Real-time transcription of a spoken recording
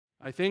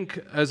I think,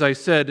 as I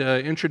said,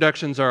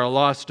 introductions are a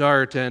lost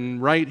art,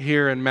 and right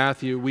here in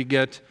Matthew, we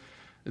get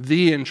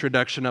the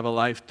introduction of a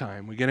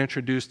lifetime. We get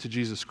introduced to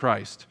Jesus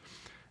Christ.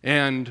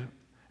 And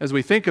as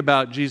we think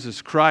about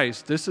Jesus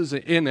Christ, this is,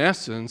 in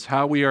essence,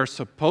 how we are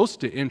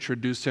supposed to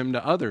introduce him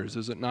to others,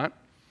 is it not?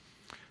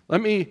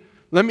 Let me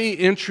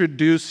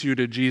introduce you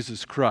to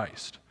Jesus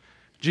Christ.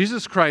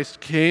 Jesus Christ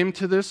came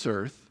to this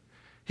earth.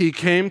 He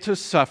came to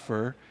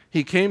suffer.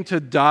 He came to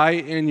die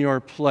in your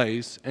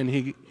place, and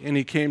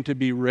he came to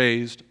be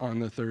raised on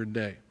the third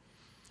day.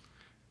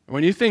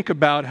 When you think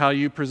about how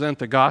you present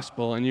the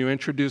gospel and you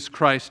introduce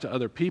Christ to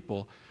other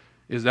people,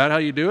 is that how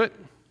you do it?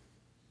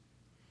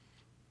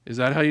 Is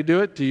that how you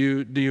do it? Do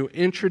you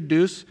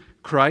introduce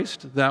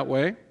Christ that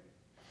way?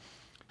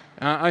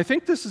 I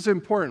think this is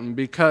important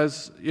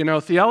because,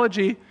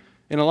 theology,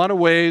 in a lot of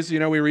ways, we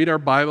read our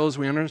Bibles,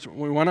 we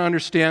want to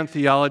understand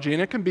theology,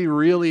 and it can be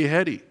really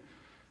heady.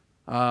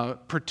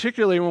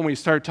 Particularly when we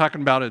start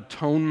talking about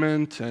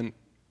atonement and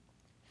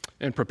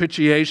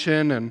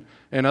propitiation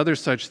and other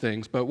such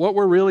things. But what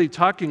we're really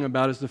talking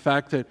about is the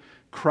fact that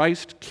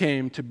Christ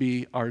came to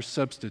be our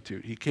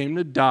substitute. He came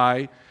to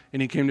die,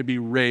 and he came to be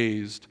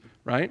raised,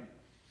 right?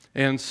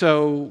 And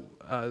so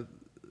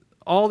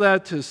all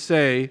that to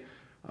say,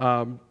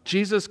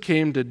 Jesus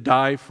came to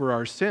die for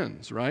our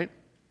sins, right?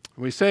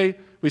 We say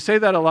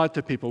that a lot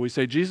to people. We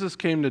say, Jesus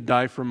came to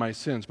die for my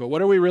sins. But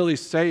what are we really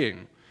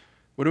saying?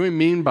 What do we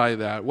mean by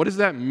that? What does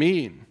that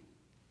mean?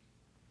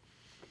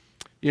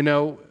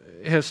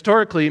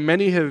 Historically,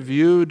 many have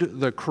viewed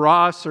the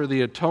cross or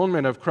the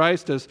atonement of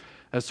Christ as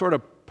sort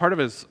of part of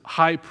his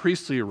high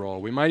priestly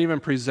role. We might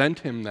even present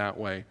him that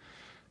way.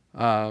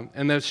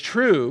 And that's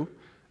true,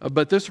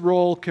 but this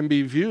role can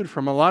be viewed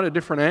from a lot of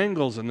different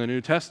angles in the New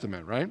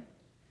Testament, right?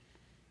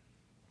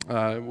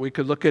 We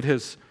could look at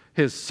his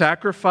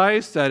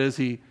sacrifice, that is,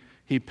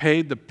 he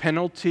paid the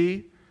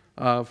penalty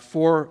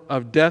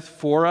of death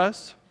for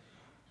us.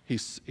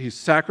 He's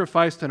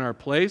sacrificed in our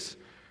place.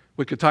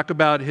 We could talk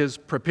about his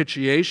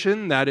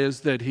propitiation, that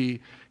is, that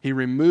he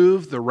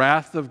removed the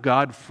wrath of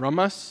God from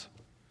us.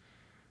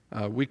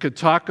 We could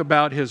talk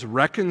about his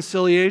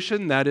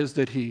reconciliation, that is,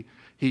 that he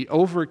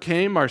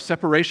overcame our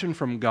separation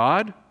from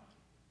God,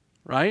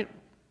 right?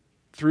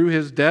 Through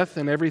his death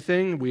and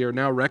everything, we are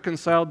now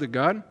reconciled to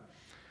God.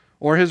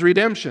 Or his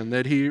redemption,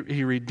 that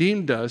he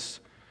redeemed us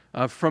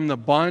from the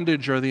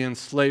bondage or the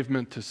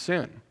enslavement to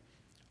sin.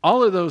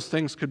 All of those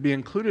things could be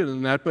included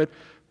in that, but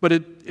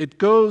it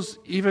goes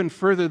even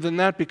further than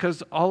that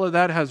because all of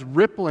that has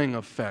rippling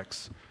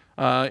effects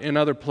in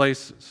other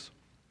places.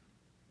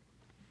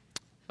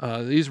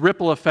 These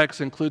ripple effects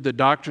include the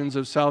doctrines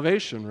of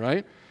salvation,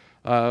 right?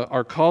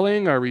 Our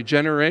calling, our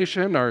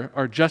regeneration,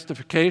 our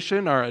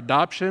justification, our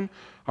adoption,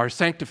 our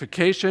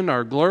sanctification,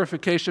 our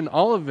glorification,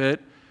 all of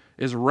it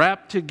is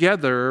wrapped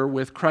together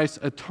with Christ's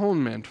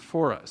atonement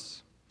for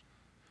us.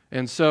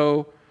 And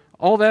so,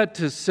 all that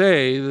to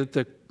say that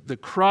the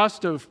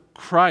cross of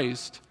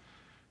Christ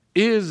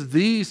is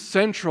the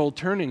central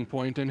turning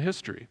point in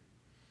history.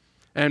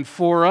 And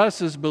for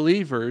us as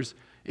believers,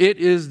 it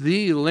is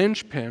the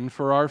linchpin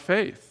for our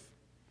faith.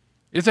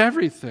 It's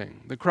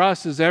everything. The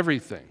cross is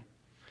everything.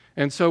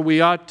 And so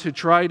we ought to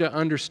try to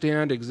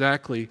understand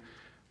exactly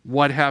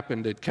what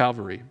happened at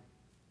Calvary.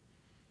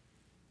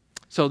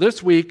 So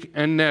this week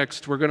and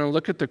next, we're going to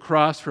look at the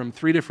cross from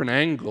three different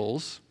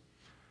angles.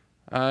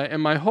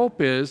 And my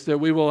hope is that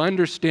we will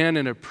understand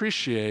and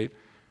appreciate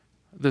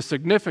the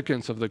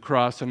significance of the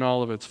cross in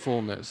all of its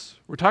fullness.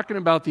 We're talking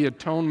about the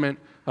atonement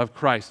of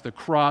Christ, the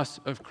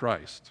cross of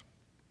Christ.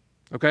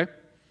 Okay?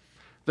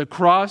 The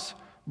cross,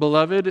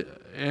 beloved,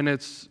 and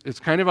it's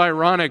kind of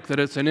ironic that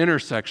it's an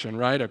intersection,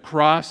 right? A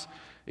cross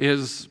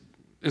is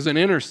an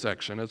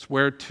intersection. It's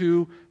where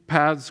two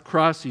paths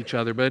cross each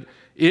other, but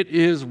it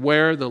is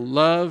where the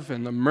love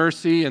and the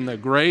mercy and the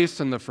grace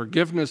and the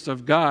forgiveness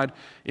of God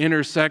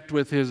intersect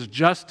with his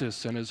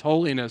justice and his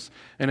holiness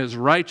and his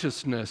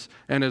righteousness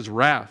and his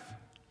wrath.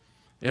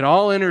 It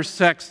all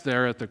intersects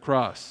there at the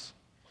cross.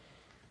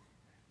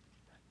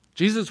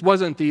 Jesus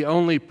wasn't the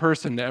only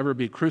person to ever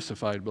be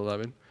crucified,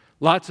 beloved.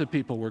 Lots of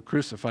people were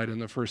crucified in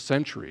the first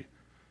century.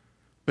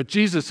 But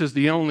Jesus is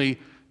the only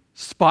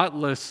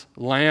spotless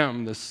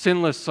lamb, the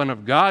sinless Son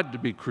of God to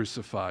be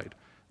crucified.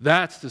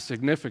 That's the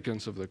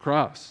significance of the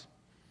cross.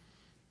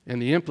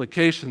 And the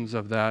implications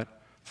of that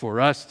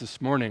for us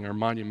this morning are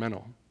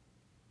monumental.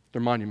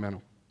 They're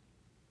monumental.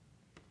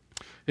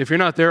 If you're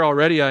not there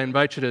already, I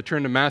invite you to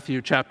turn to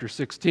Matthew chapter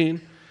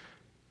 16.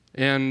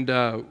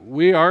 And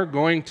we are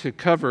going to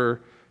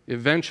cover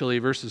eventually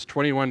verses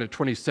 21 to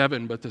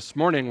 27, but this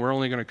morning we're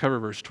only going to cover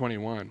verse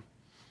 21.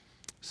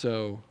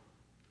 So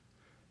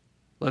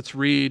let's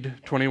read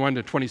 21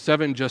 to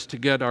 27 just to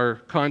get our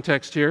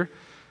context here.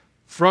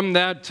 From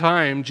that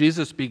time,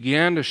 Jesus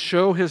began to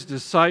show his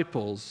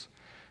disciples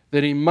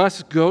that he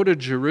must go to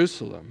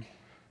Jerusalem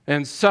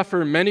and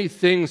suffer many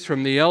things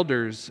from the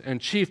elders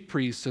and chief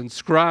priests and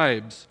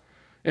scribes,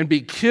 and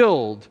be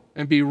killed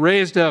and be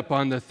raised up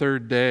on the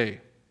third day.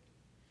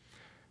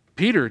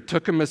 Peter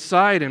took him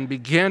aside and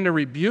began to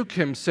rebuke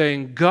him,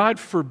 saying, God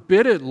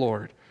forbid it,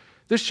 Lord.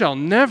 This shall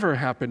never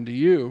happen to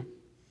you."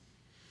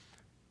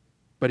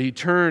 But he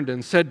turned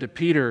and said to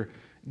Peter,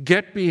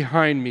 "Get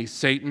behind me,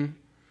 Satan.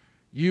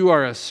 You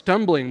are a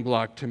stumbling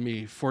block to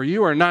me, for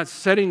you are not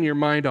setting your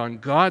mind on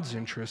God's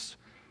interests,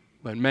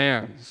 but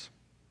man's."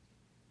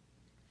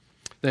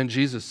 Then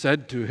Jesus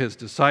said to his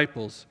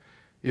disciples,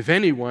 "If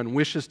anyone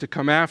wishes to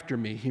come after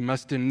me, he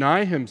must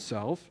deny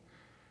himself,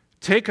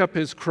 take up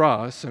his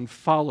cross, and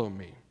follow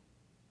me.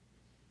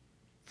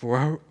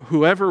 For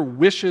whoever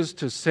wishes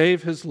to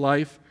save his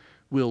life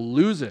will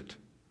lose it,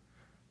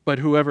 but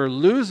whoever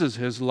loses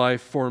his life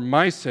for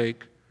my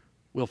sake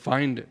will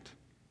find it.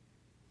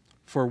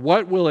 For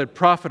what will it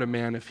profit a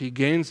man if he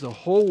gains the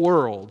whole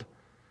world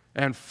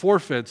and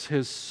forfeits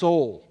his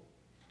soul?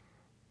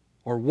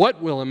 Or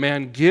what will a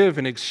man give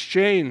in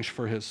exchange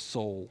for his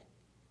soul?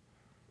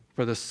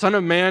 For the Son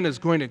of Man is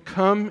going to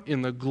come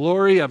in the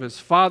glory of his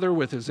Father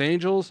with his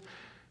angels,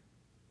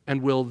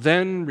 and will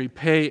then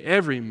repay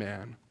every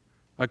man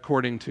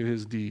according to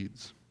his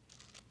deeds."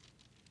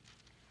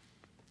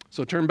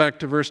 So turn back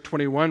to verse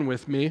 21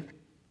 with me.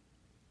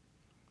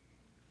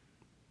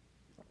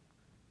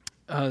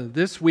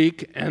 This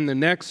week and the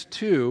next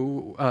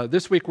two,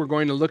 this week we're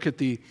going to look at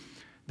the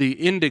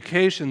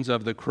indications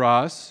of the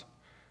cross.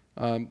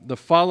 The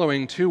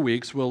following 2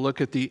 weeks we'll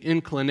look at the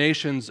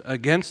inclinations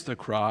against the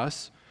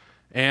cross,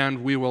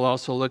 and we will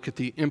also look at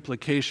the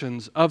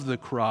implications of the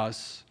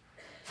cross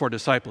for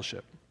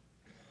discipleship.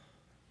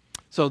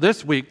 So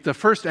this week, the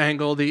first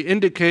angle, the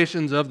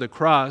indications of the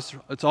cross,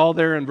 it's all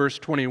there in verse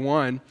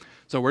 21.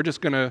 So we're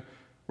just going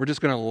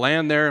to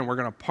land there, and we're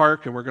going to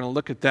park, and we're going to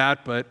look at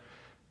that.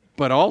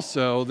 But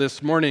also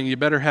this morning, you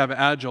better have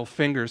agile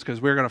fingers,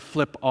 because we're going to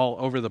flip all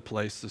over the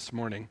place this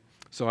morning.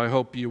 So I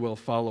hope you will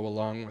follow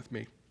along with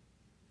me.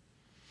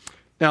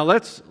 Now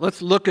let's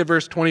look at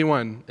verse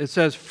 21. It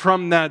says,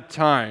 "From that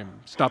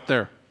time." Stop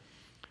there.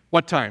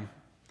 What time?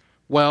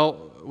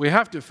 Well, we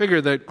have to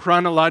figure that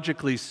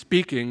chronologically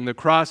speaking, the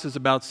cross is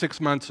about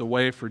 6 months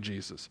away for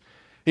Jesus.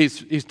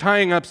 He's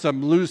tying up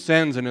some loose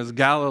ends in his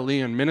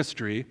Galilean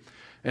ministry,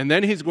 and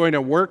then he's going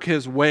to work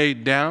his way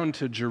down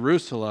to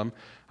Jerusalem.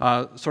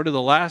 Sort of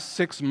the last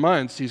 6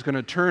 months, he's going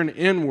to turn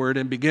inward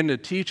and begin to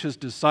teach his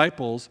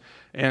disciples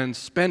and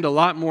spend a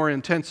lot more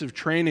intensive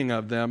training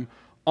of them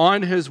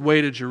on his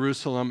way to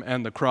Jerusalem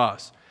and the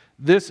cross.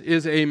 This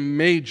is a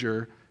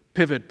major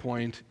pivot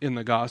point in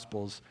the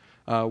Gospels.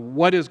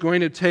 What is going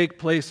to take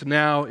place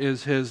now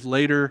is his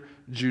later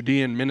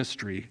Judean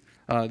ministry.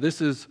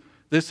 This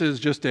is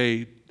just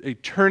a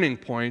turning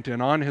point,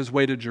 and on his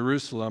way to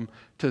Jerusalem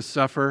to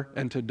suffer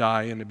and to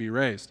die and to be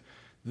raised.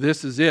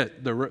 This is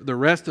it. The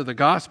rest of the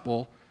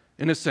gospel,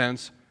 in a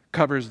sense,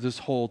 covers this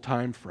whole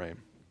time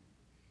frame.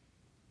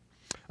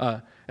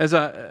 As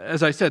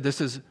I said,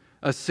 this is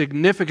a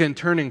significant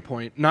turning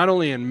point, not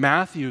only in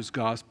Matthew's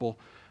gospel,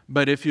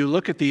 but if you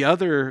look at the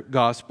other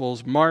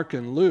gospels, Mark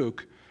and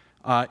Luke,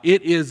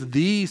 it is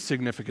the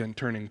significant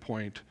turning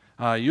point.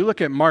 You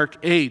look at Mark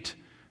 8,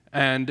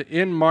 and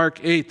in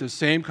Mark 8, the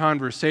same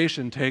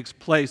conversation takes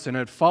place, and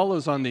it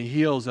follows on the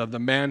heels of the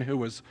man who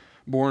was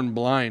born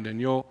blind.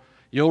 And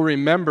you'll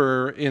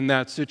remember in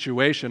that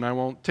situation, I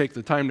won't take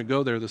the time to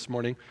go there this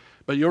morning,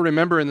 but you'll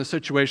remember in the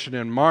situation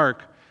in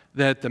Mark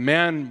that the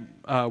man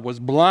was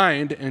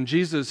blind, and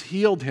Jesus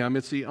healed him.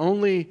 It's the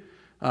only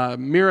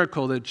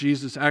miracle that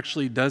Jesus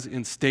actually does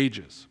in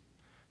stages.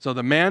 So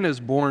the man is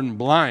born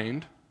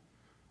blind.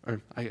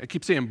 Or I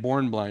keep saying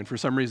born blind for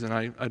some reason.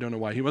 I don't know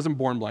why. He wasn't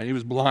born blind. He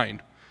was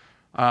blind.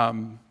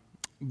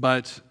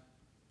 But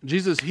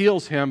Jesus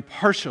heals him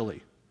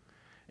partially.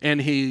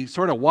 And he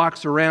sort of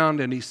walks around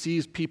and he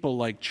sees people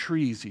like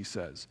trees, he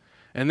says.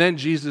 And then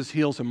Jesus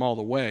heals him all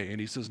the way. And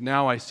he says,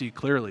 "Now I see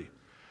clearly."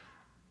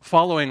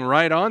 Following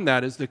right on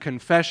that is the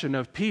confession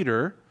of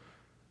Peter.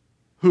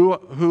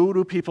 Who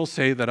do people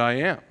say that I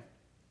am?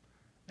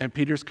 And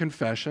Peter's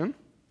confession,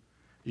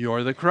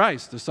 "You're the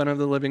Christ, the Son of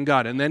the living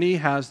God." And then he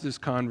has this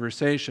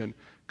conversation.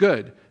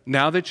 "Good.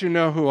 Now that you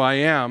know who I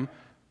am,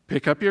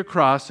 pick up your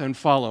cross and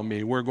follow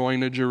me. We're going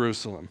to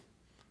Jerusalem.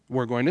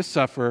 We're going to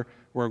suffer.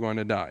 We're going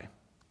to die."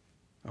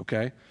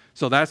 Okay?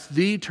 So that's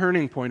the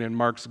turning point in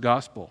Mark's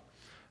gospel.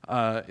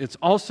 It's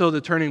also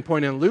the turning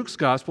point in Luke's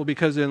gospel,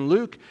 because in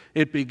Luke,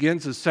 it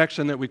begins a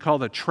section that we call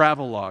the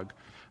travelogue.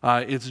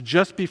 It's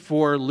just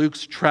before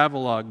Luke's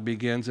travelogue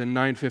begins in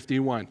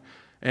 951.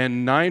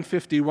 And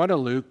 951 of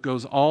Luke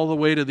goes all the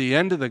way to the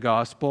end of the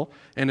gospel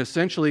and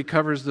essentially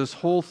covers this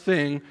whole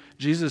thing,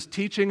 Jesus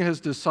teaching his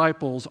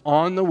disciples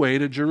on the way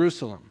to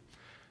Jerusalem.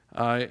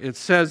 It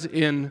says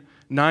in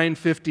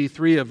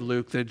 953 of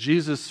Luke that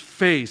Jesus'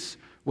 face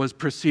was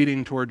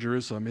proceeding toward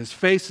Jerusalem. His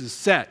face is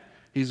set.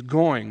 He's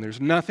going. There's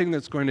nothing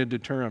that's going to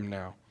deter him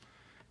now.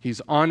 He's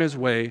on his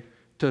way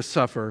to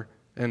suffer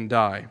and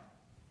die.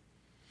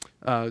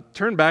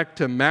 Turn back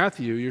to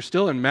Matthew. You're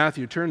still in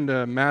Matthew. Turn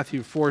to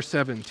Matthew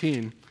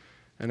 4:17,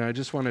 and I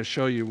just want to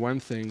show you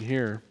one thing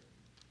here.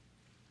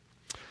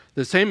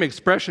 The same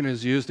expression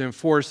is used in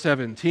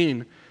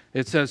 4:17.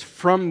 It says,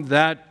 "From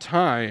that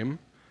time,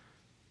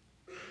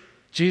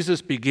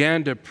 Jesus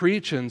began to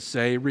preach and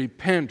say,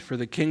 'Repent, for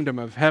the kingdom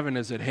of heaven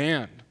is at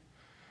hand.'"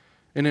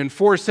 And in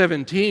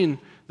 4:17,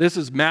 this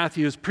is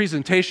Matthew's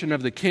presentation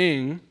of the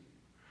king,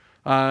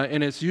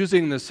 and it's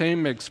using the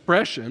same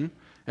expression.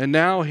 And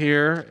now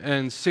here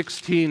in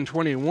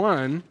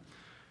 16:21,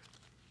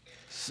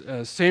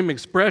 same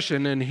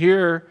expression, and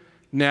here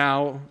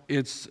now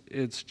it's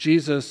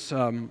Jesus.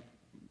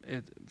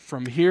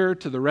 From here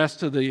to the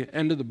rest of the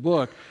end of the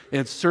book,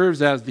 it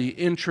serves as the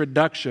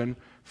introduction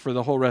for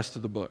the whole rest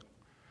of the book.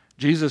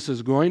 Jesus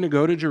is going to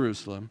go to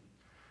Jerusalem.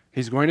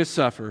 He's going to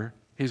suffer.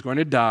 He's going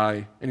to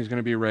die, and he's going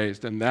to be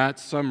raised. And that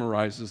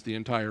summarizes the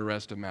entire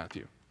rest of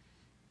Matthew.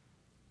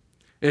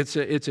 It's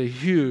a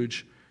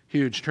huge,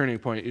 huge turning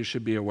point you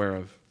should be aware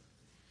of.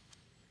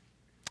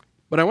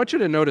 But I want you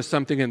to notice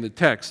something in the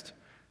text.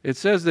 It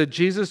says that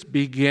Jesus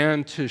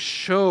began to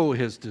show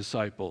his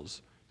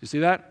disciples. You see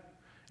that?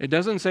 It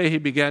doesn't say he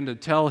began to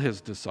tell his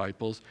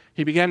disciples.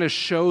 He began to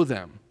show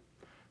them.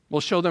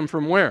 Well, show them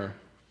from where?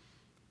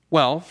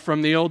 Well,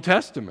 from the Old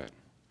Testament.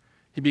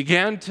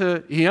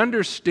 He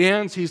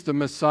understands he's the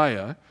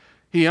Messiah.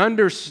 He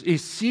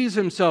sees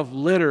himself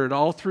littered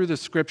all through the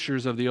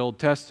scriptures of the Old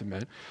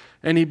Testament,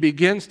 and he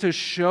begins to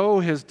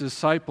show his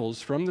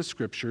disciples from the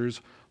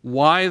scriptures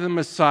why the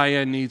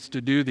Messiah needs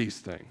to do these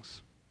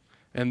things.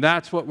 And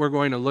that's what we're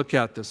going to look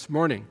at this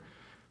morning.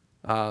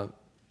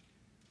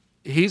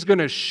 He's going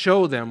to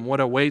show them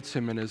what awaits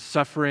him in his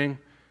suffering,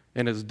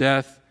 in his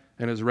death,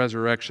 and his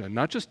resurrection.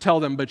 Not just tell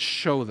them, but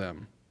show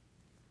them.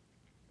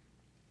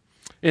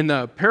 In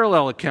the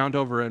parallel account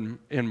over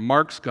in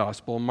Mark's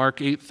Gospel, Mark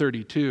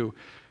 8:32,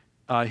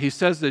 he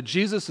says that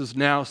Jesus is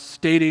now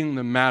stating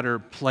the matter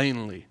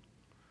plainly.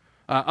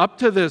 Up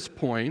to this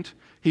point,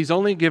 he's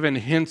only given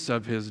hints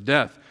of his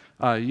death.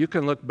 You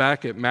can look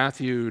back at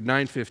Matthew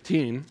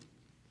 9:15.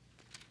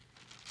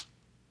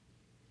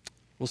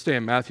 We'll stay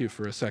in Matthew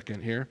for a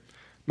second here.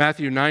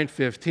 Matthew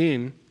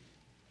 9:15,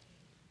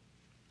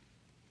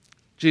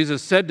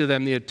 Jesus said to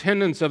them, "The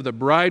attendants of the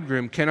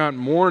bridegroom cannot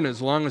mourn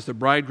as long as the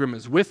bridegroom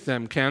is with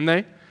them, can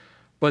they?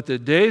 But the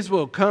days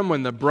will come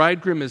when the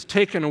bridegroom is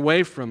taken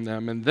away from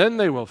them, and then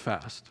they will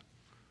fast."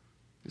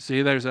 You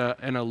see, there's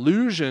an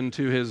allusion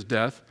to his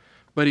death,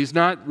 but he's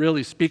not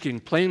really speaking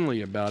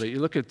plainly about it. You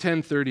look at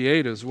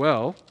 10:38 as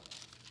well.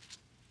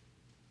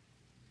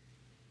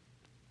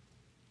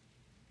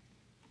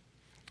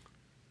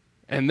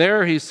 And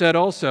there he said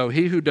also,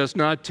 "He who does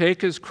not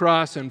take his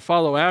cross and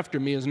follow after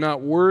me is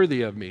not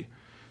worthy of me."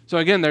 So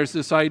again, there's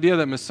this idea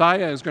that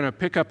Messiah is going to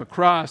pick up a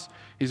cross,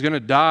 he's going to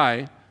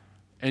die,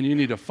 and you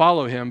need to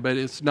follow him, but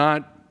he's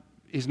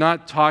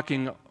not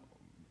talking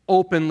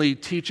openly,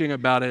 teaching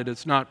about it.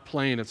 It's not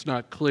plain, it's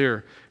not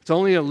clear. It's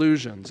only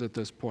allusions at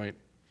this point.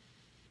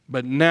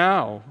 But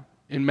now,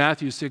 in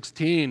Matthew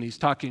 16, he's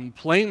talking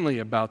plainly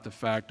about the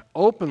fact,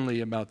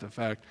 openly about the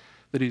fact,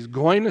 that he's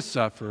going to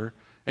suffer,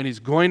 and he's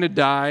going to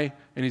die,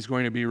 and he's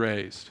going to be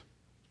raised.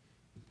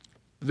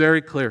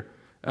 Very clear.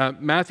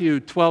 Matthew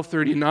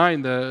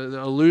 12:39,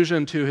 the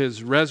allusion to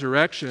his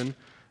resurrection,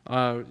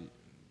 an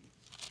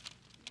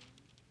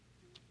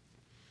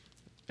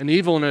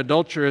evil and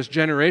adulterous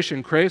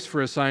generation craves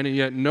for a sign, and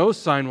yet no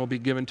sign will be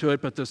given to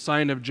it but the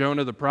sign of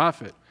Jonah the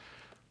prophet.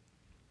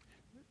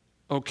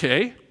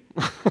 Okay,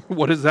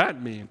 what does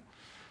that mean?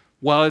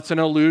 Well, it's an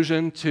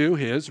allusion to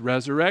his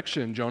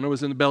resurrection. Jonah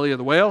was in the belly of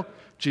the whale.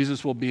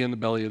 Jesus will be in the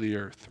belly of the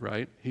earth,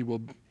 right? He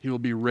will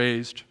be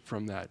raised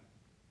from that.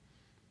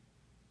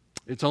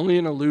 It's only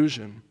an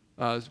allusion.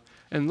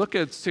 And look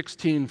at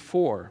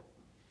 16:4.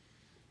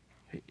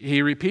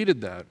 He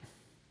repeated that.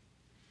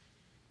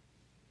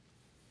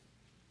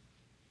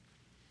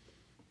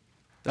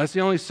 That's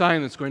the only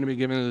sign that's going to be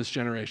given to this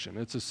generation.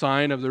 It's a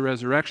sign of the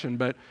resurrection,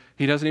 but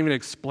he doesn't even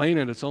explain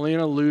it. It's only an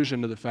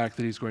allusion to the fact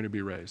that he's going to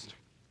be raised.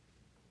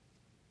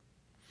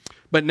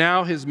 But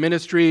now his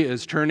ministry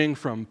is turning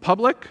from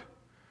public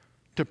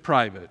to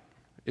private.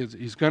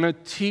 He's going to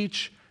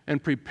teach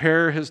and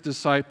prepare his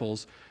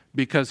disciples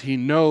because he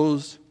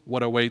knows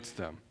what awaits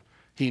them.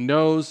 He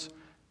knows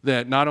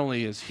that not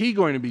only is he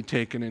going to be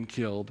taken and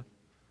killed,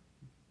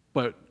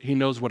 but he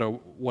knows what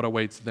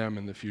awaits them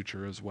in the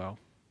future as well.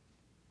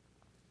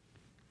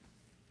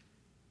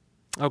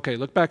 Okay,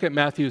 look back at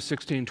Matthew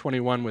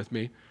 16:21 with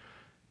me.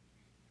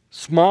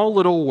 Small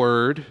little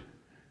word.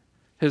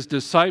 His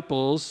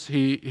disciples,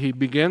 he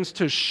begins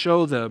to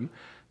show them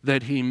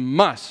that he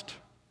must,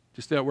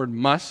 just that word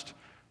must,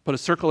 put a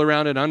circle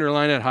around it,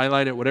 underline it,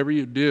 highlight it, whatever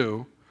you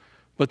do.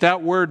 But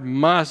that word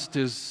must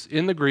is,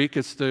 in the Greek,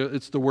 it's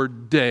the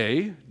word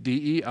dei,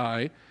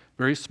 D-E-I,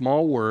 very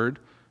small word,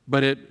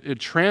 but it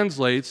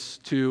translates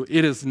to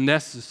it is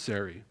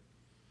necessary.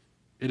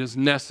 It is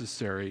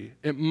necessary.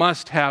 It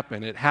must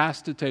happen. It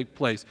has to take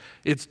place.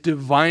 It's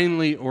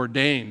divinely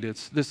ordained.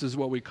 This is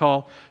what we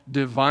call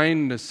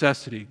divine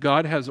necessity.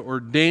 God has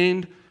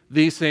ordained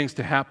these things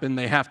to happen.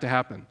 They have to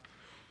happen.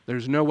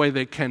 There's no way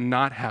they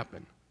cannot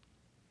happen.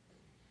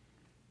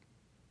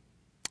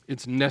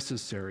 It's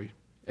necessary.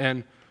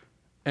 And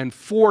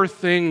four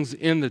things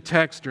in the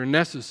text are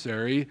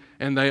necessary,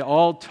 and they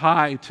all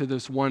tie to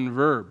this one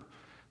verb,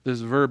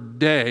 this verb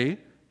dei.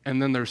 And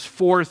then there's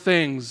four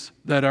things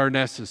that are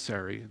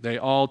necessary. They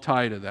all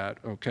tie to that,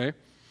 okay?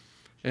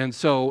 And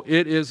so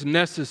it is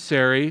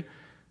necessary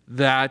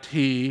that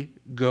he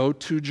go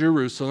to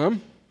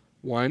Jerusalem,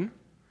 1,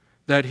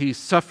 that he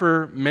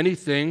suffer many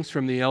things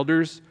from the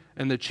elders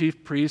and the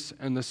chief priests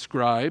and the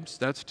scribes,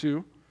 that's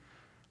 2.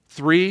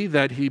 3,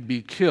 that he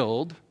be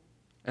killed,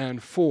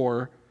 and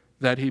 4,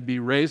 that he be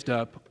raised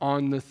up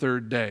on the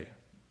 3rd day.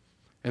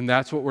 And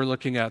that's what we're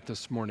looking at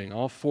this morning,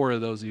 all 4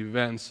 of those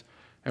events.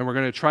 And we're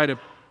going to try to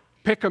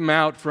pick them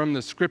out from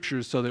the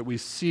Scriptures so that we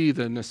see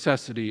the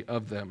necessity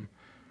of them.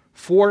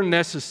 4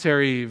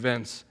 necessary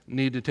events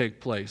need to take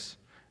place,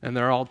 and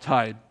they're all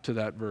tied to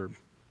that verb.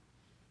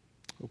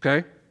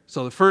 Okay?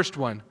 So the first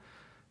one,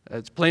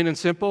 it's plain and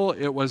simple.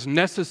 It was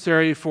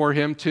necessary for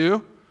him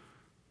to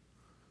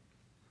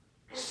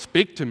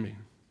speak to me.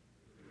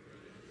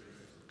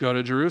 Go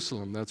to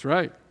Jerusalem, that's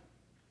right.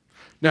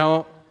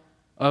 Now,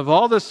 of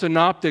all the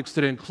synoptics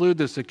that include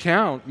this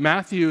account,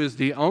 Matthew is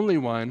the only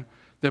one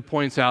that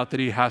points out that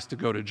he has to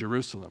go to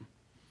Jerusalem.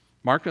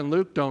 Mark and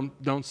Luke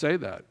don't say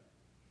that,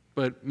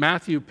 but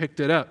Matthew picked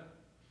it up.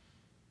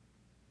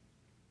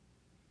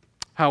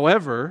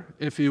 However,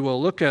 if you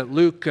will look at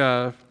Luke,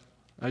 I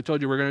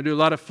told you we're going to do a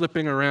lot of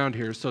flipping around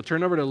here, so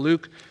turn over to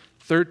Luke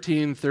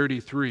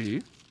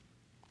 13:33.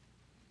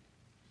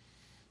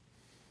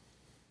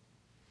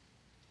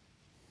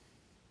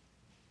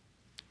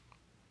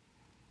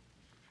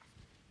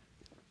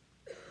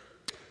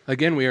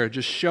 Again, we are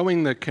just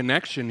showing the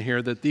connection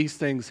here that these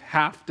things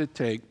have to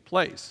take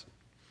place.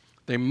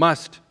 They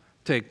must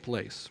take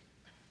place.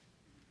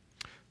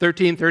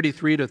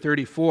 13:33 to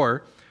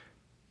 34.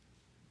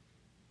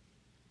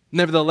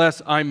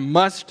 Nevertheless, I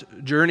must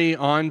journey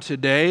on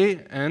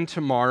today and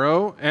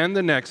tomorrow and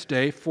the next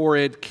day, for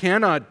it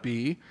cannot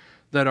be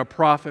that a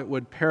prophet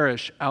would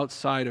perish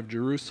outside of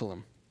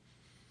Jerusalem.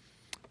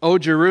 O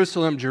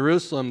Jerusalem,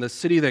 Jerusalem, the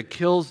city that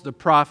kills the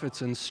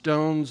prophets and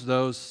stones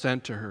those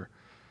sent to her.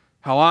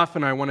 How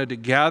often I wanted to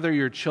gather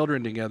your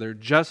children together,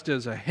 just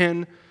as a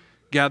hen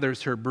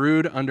gathers her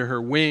brood under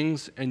her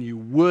wings, and you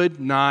would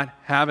not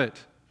have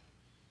it.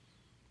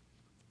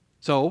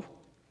 So,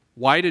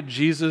 why did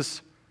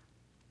Jesus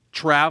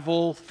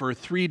travel for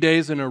 3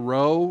 days in a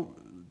row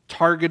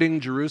targeting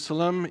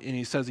Jerusalem? And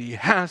he says he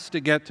has to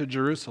get to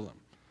Jerusalem.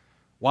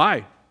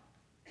 Why?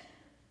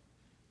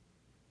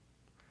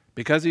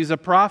 Because he's a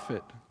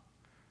prophet.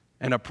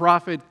 And a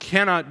prophet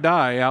cannot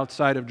die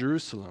outside of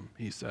Jerusalem,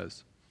 he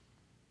says.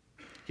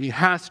 He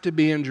has to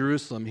be in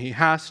Jerusalem. He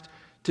has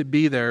to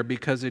be there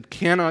because it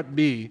cannot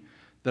be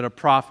that a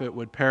prophet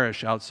would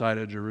perish outside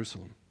of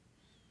Jerusalem.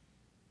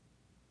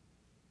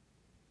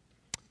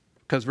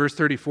 Because verse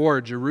 34,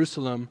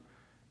 Jerusalem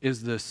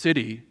is the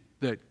city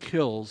that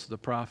kills the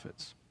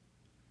prophets.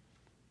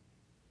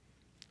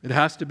 It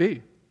has to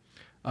be.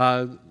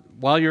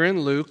 While you're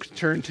in Luke,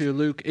 turn to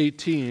Luke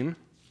 18,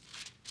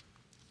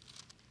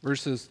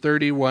 verses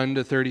 31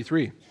 to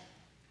 33.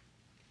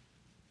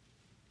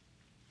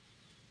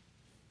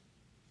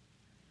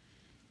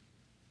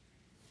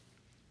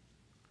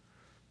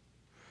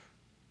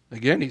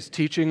 Again, he's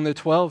teaching the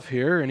 12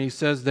 here, and he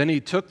says, Then he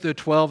took the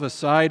 12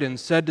 aside and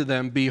said to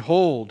them,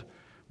 Behold,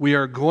 we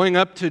are going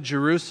up to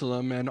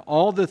Jerusalem, and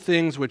all the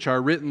things which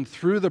are written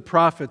through the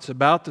prophets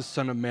about the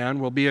Son of Man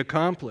will be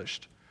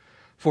accomplished.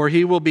 For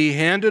he will be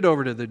handed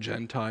over to the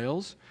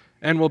Gentiles,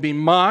 and will be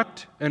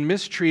mocked and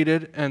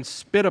mistreated and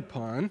spit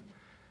upon,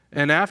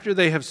 and after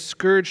they have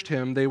scourged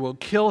him, they will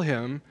kill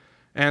him,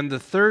 and the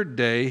 3rd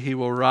day he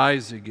will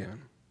rise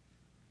again.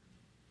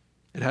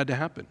 It had to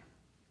happen.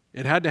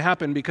 It had to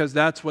happen because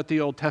that's what the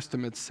Old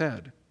Testament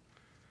said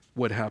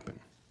would happen.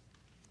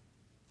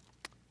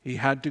 He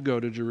had to go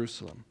to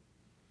Jerusalem.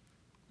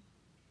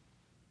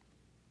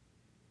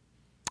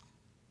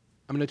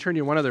 I'm going to turn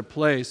you one other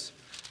place,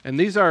 and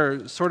these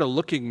are sort of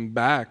looking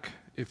back,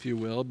 if you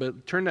will,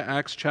 but turn to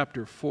Acts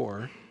chapter 4.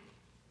 And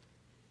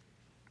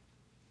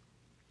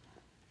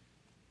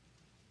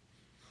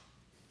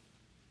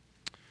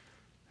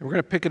we're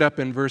going to pick it up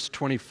in verse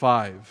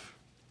 25.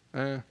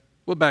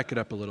 We'll back it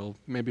up a little,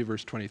 maybe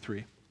verse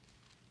 23.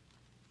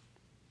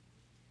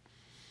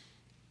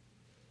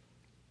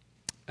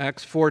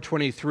 Acts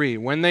 4:23.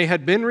 When they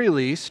had been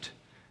released,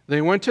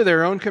 they went to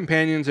their own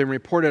companions and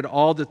reported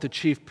all that the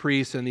chief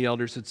priests and the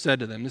elders had said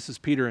to them. This is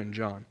Peter and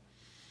John.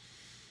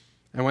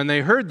 And when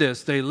they heard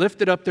this, they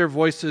lifted up their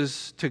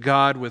voices to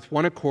God with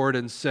one accord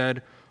and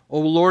said, O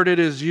Lord, it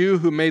is you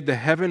who made the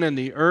heaven and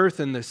the earth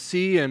and the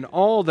sea and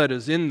all that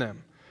is in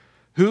them,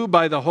 who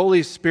by the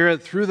Holy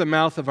Spirit through the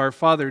mouth of our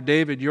father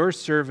David, your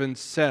servant,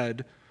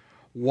 said,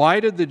 Why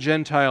did the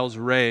Gentiles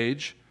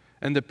rage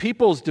and the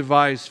peoples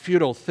devise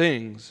futile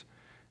things?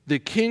 The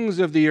kings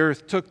of the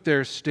earth took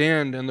their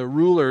stand, and the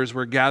rulers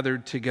were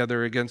gathered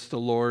together against the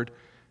Lord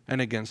and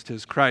against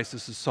his Christ.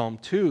 This is Psalm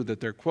 2 that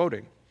they're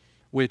quoting,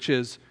 which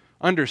is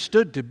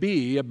understood to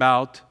be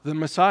about the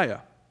Messiah.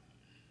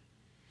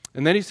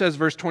 And then he says,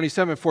 verse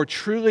 27, For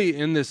truly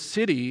in this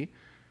city,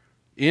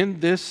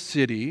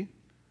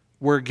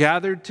 were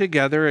gathered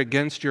together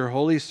against your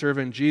holy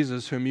servant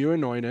Jesus, whom you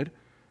anointed,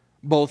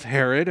 both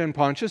Herod and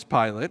Pontius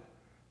Pilate,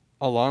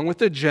 along with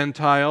the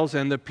Gentiles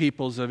and the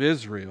peoples of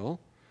Israel,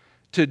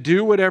 to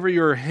do whatever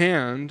your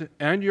hand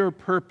and your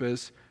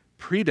purpose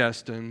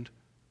predestined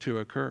to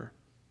occur.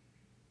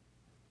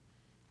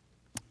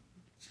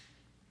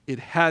 It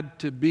had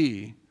to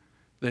be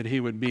that he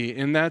would be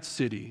in that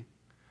city,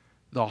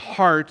 the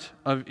heart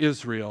of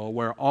Israel,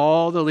 where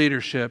all the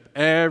leadership,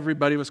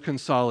 everybody was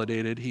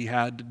consolidated. He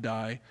had to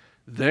die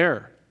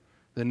there.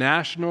 The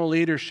national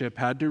leadership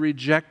had to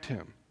reject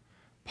him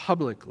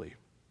publicly.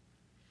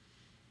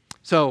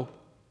 So,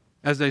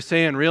 as they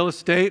say in real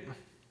estate,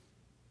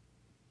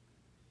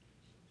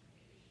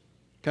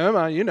 come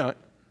on, you know it.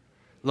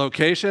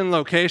 Location,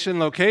 location,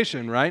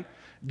 location, right?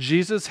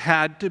 Jesus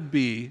had to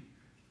be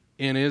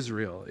in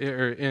Israel,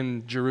 or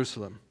in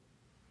Jerusalem.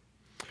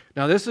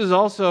 Now, this is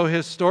also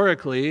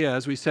historically,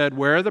 as we said,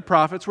 where the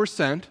prophets were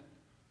sent,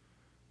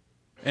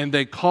 and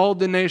they called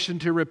the nation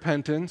to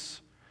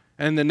repentance,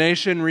 and the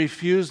nation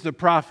refused the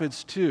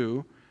prophets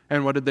too.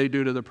 And what did they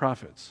do to the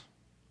prophets?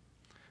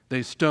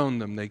 They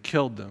stoned them, they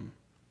killed them,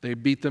 they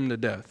beat them to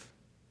death.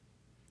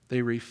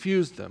 They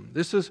refused them.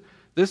 This is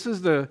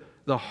the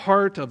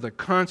heart of the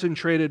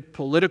concentrated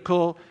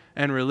political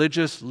and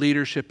religious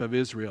leadership of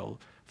Israel.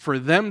 For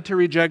them to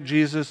reject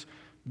Jesus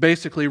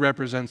basically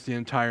represents the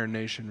entire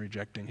nation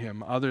rejecting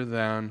him, other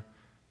than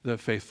the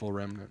faithful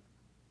remnant.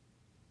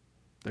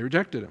 They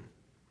rejected him.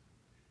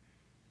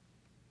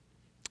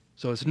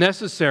 So it's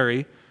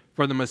necessary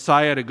for the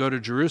Messiah to go to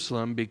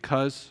Jerusalem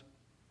because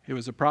he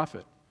was a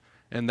prophet.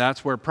 And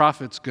that's where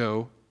prophets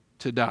go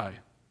to die.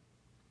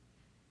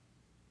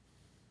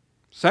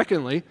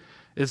 Secondly,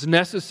 it's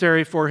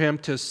necessary for him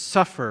to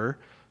suffer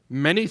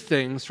many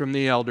things from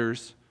the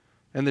elders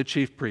and the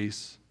chief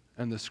priests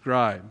and the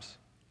scribes.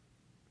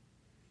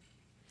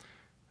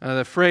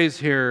 The phrase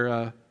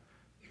here,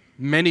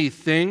 many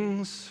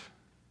things,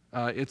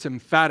 it's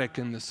emphatic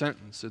in the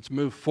sentence. It's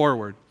moved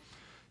forward.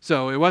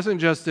 So it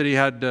wasn't just that he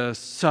had to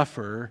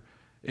suffer,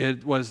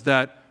 it was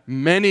that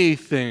many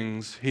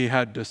things he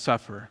had to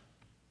suffer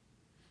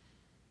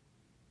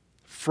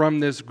from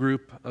this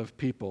group of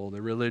people,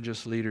 the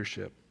religious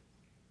leadership.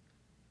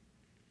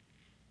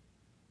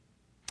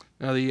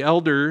 Now, the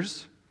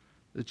elders,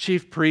 the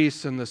chief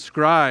priests, and the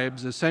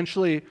scribes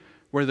essentially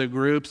were the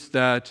groups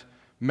that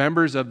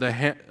members of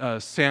the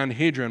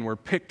Sanhedrin were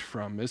picked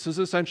from. This is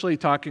essentially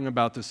talking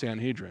about the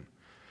Sanhedrin.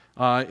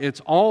 It's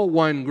all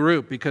one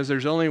group because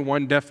there's only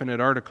one definite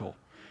article.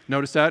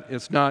 Notice that?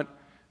 It's not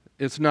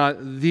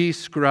the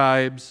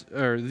scribes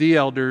or the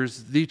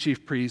elders, the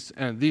chief priests,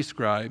 and the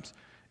scribes.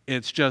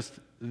 It's just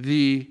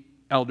the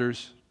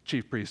elders,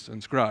 chief priests,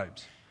 and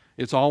scribes.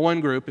 It's all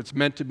one group. It's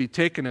meant to be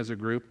taken as a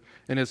group,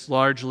 and it's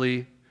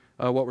largely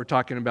what we're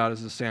talking about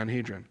as the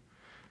Sanhedrin.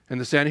 And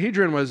the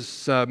Sanhedrin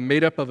was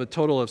made up of a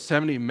total of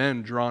 70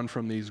 men drawn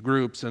from these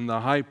groups, and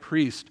the high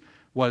priest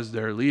was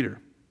their leader.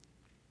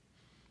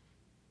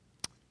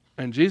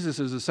 And Jesus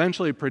is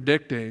essentially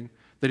predicting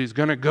that he's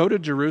going to go to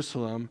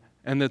Jerusalem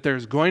and that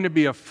there's going to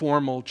be a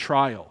formal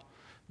trial.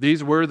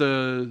 These were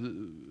the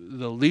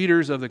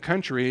leaders of the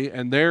country,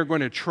 and they're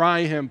going to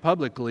try him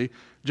publicly,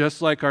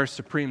 just like our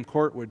Supreme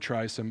Court would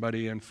try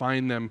somebody and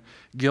find them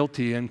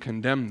guilty and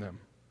condemn them.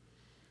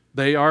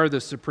 They are the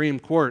Supreme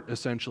Court,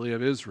 essentially,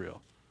 of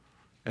Israel,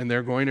 and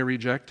they're going to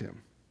reject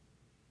him.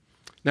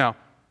 Now,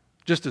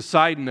 just a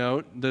side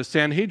note, the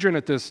Sanhedrin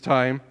at this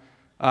time,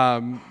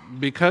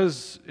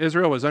 because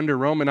Israel was under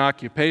Roman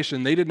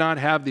occupation, they did not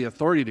have the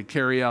authority to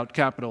carry out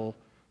capital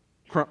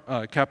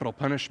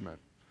punishment.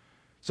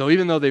 So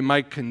even though they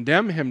might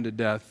condemn him to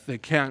death, they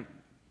can't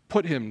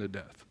put him to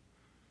death.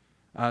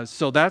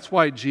 So that's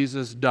why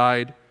Jesus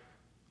died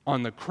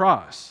on the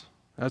cross.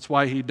 That's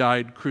why he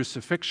died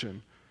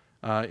crucifixion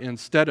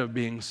instead of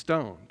being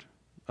stoned.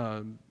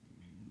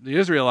 The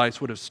Israelites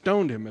would have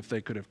stoned him if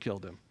they could have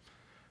killed him.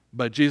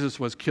 But Jesus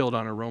was killed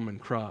on a Roman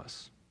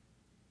cross.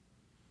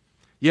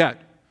 Yet,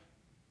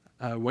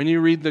 when you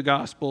read the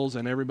Gospels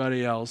and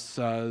everybody else,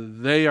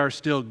 they are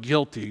still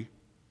guilty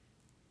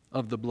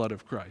of the blood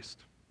of Christ.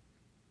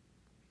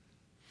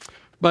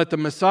 But the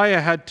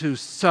Messiah had to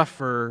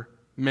suffer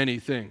many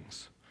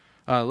things.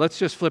 Let's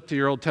just flip to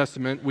your Old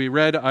Testament. We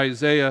read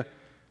Isaiah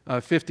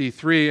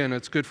 53, and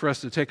it's good for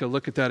us to take a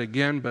look at that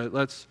again, but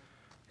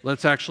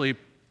let's actually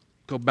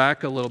go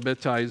back a little bit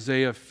to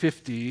Isaiah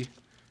 50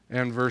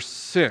 and verse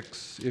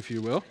 6, if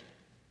you will.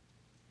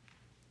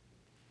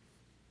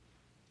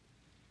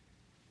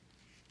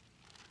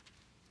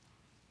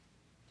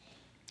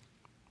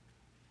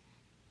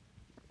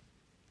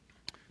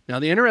 Now,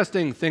 the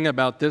interesting thing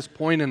about this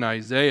point in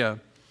Isaiah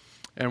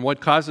and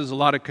what causes a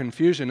lot of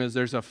confusion is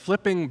there's a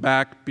flipping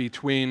back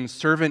between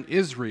servant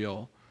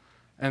Israel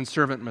and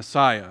servant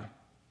Messiah.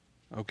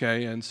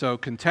 Okay, and so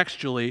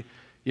contextually,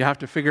 you have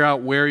to figure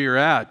out where you're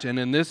at. And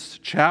in this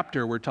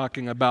chapter, we're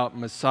talking about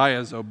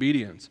Messiah's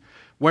obedience.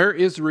 Where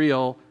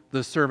Israel,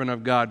 the servant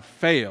of God,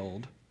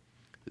 failed,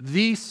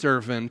 the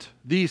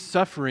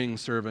suffering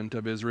servant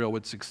of Israel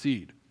would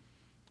succeed.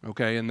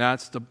 Okay, and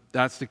that's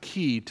the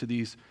key to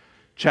these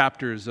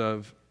chapters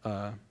of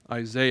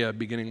Isaiah,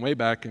 beginning way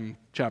back in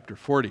chapter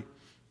 40.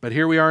 But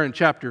here we are in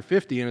chapter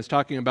 50, and it's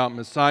talking about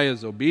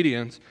Messiah's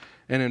obedience.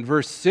 And in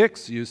verse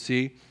 6, you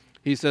see,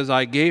 He says,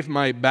 I gave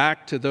my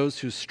back to those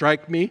who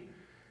strike me,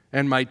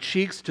 and my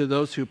cheeks to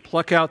those who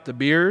pluck out the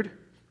beard.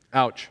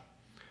 Ouch.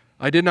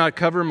 I did not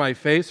cover my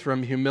face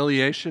from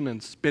humiliation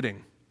and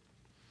spitting.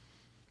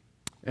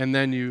 And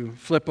then you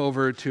flip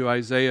over to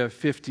Isaiah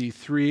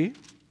 53,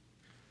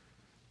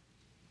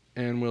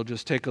 and we'll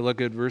just take a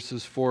look at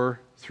verses 4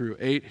 through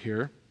 8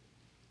 here.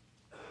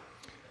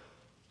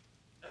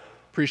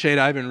 Appreciate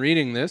I've been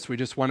reading this. I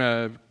just want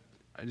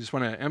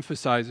to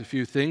emphasize a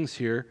few things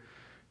here.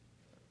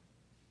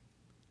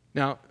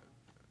 Now,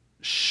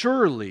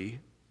 surely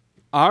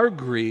our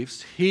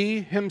griefs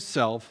he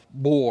himself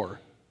bore,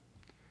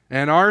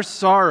 and our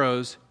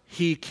sorrows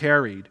he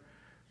carried.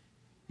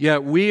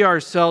 Yet we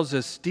ourselves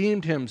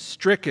esteemed him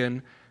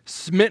stricken,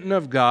 smitten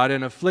of God,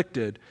 and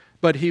afflicted.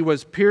 But he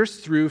was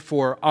pierced through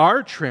for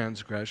our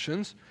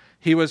transgressions,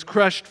 he was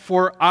crushed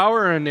for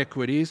our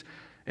iniquities,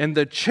 and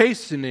the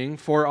chastening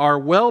for our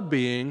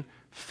well-being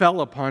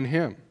fell upon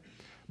him.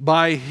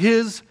 By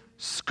his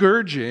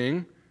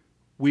scourging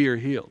we are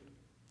healed.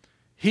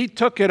 He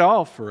took it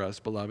all for us,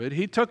 beloved.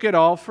 He took it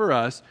all for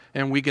us,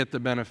 and we get the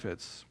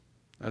benefits.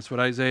 That's what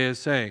Isaiah is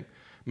saying.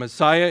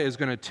 Messiah is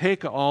going to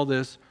take all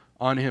this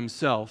on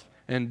himself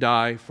and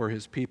die for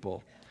his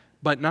people.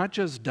 But not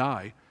just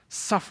die,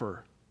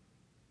 suffer.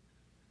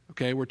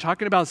 Okay, we're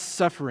talking about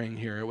suffering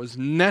here. It was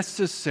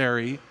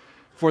necessary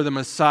for the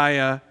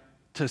Messiah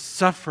to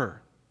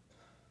suffer.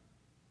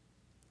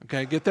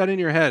 Okay, get that in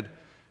your head,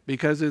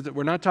 because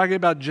we're not talking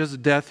about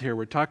just death here.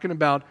 We're talking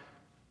about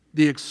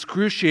the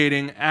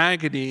excruciating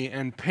agony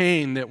and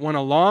pain that went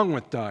along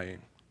with dying.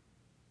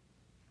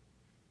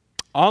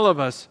 All of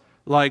us,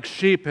 like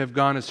sheep, have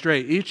gone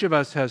astray. Each of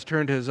us has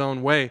turned his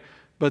own way,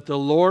 but the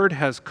Lord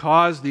has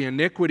caused the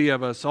iniquity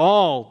of us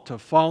all to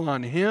fall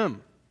on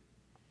him.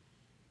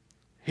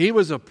 He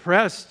was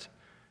oppressed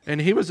and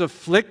he was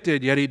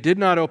afflicted, yet he did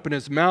not open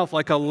his mouth.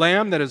 Like a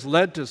lamb that is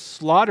led to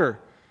slaughter,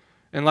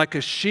 and like a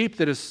sheep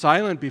that is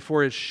silent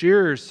before its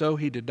shearers, so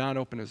he did not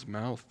open his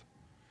mouth.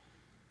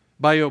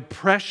 By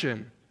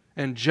oppression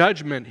and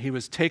judgment he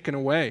was taken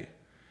away.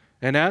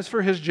 And as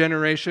for his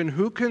generation,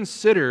 who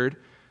considered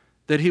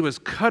that he was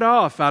cut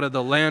off out of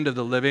the land of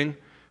the living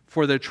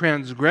for the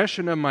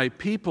transgression of my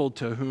people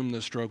to whom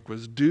the stroke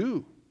was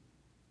due?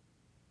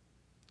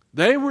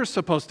 They were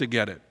supposed to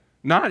get it,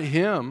 not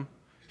him.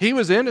 He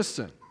was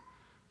innocent,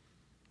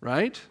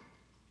 right?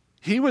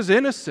 He was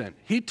innocent.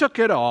 He took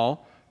it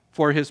all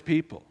for his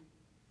people.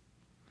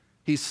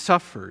 He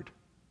suffered.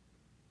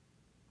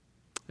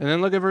 And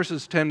then look at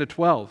verses 10 to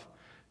 12.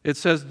 It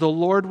says, the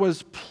Lord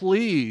was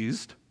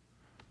pleased.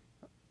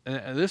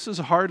 And this is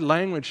hard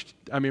language.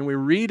 I mean, we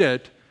read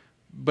it,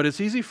 but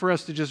it's easy for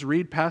us to just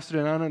read past it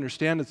and not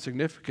understand its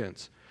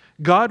significance.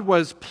 God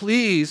was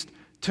pleased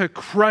to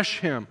crush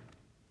him.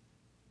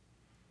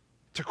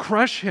 To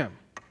crush him.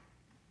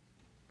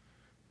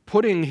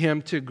 Putting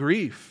him to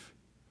grief.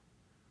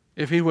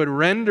 If he would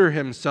render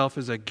himself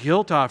as a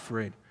guilt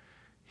offering,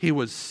 he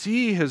would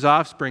see his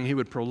offspring, he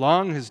would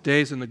prolong his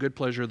days, and the good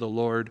pleasure of the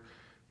Lord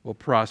will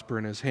prosper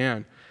in his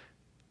hand.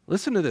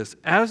 Listen to this.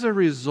 As a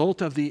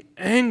result of the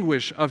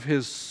anguish of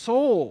his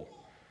soul,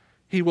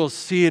 he will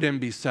see it and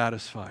be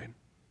satisfied.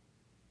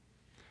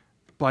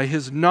 By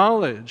his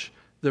knowledge,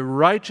 the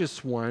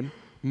righteous one,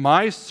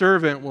 my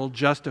servant, will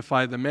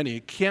justify the many.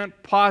 It can't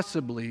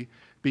possibly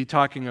be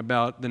talking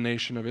about the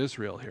nation of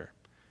Israel here.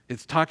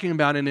 It's talking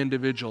about an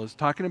individual. It's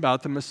talking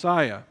about the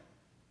Messiah.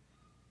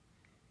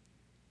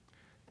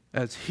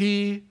 As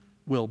he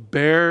will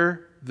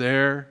bear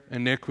their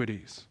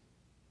iniquities.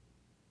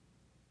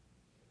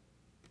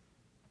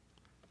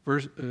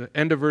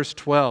 End of verse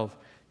 12.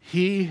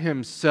 He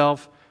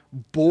himself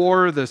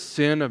bore the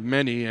sin of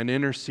many and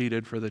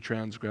interceded for the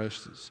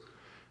transgressors.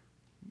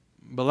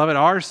 Beloved,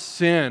 our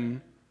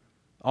sin,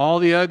 all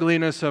the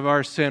ugliness of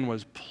our sin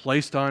was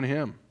placed on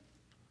him.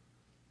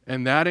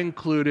 And that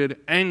included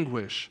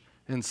anguish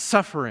and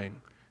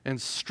suffering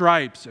and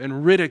stripes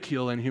and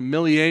ridicule and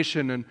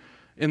humiliation and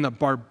in the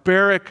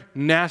barbaric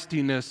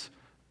nastiness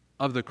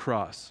of the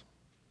cross.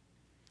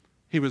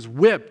 He was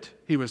whipped,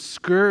 he was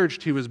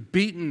scourged, he was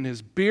beaten,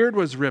 his beard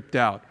was ripped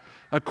out.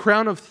 A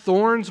crown of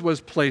thorns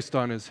was placed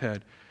on his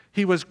head.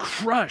 He was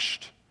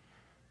crushed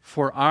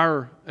for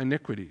our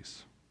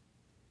iniquities.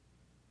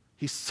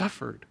 He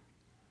suffered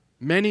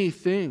many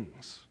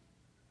things.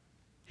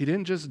 He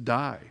didn't just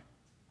die.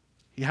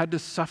 He had to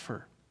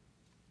suffer.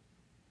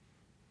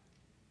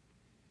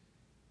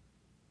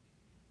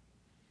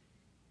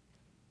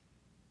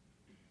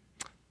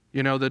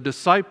 You know, the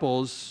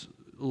disciples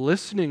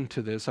listening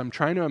to this, I'm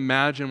trying to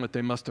imagine what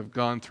they must have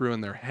gone through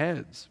in their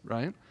heads,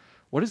 right?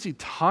 What is he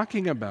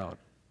talking about?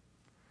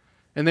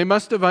 And they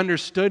must have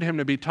understood him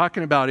to be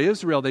talking about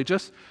Israel. They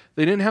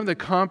didn't have the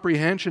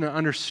comprehension to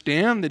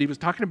understand that he was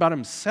talking about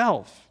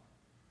himself.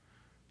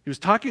 He was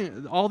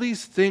talking all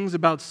these things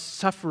about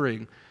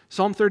suffering.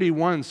 Psalm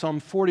 31, Psalm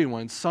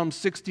 41, Psalm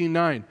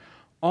 69,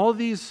 all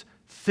these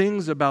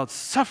things about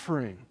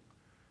suffering.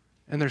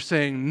 And they're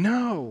saying,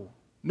 no,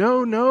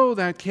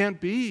 that can't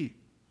be.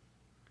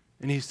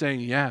 And he's saying,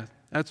 yeah,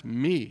 that's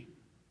me.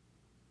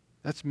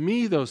 That's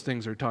me those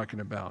things are talking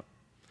about.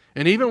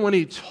 And even when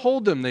he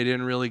told them, they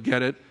didn't really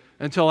get it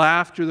until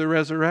after the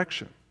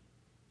resurrection.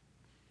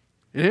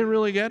 They didn't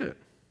really get it.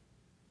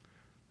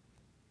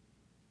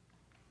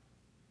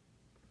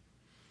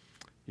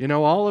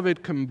 All of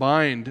it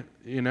combined,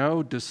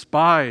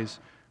 despised,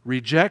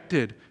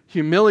 rejected,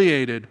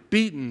 humiliated,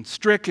 beaten,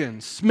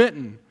 stricken,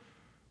 smitten,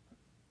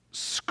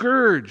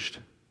 scourged,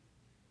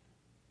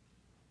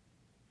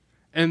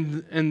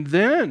 and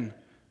then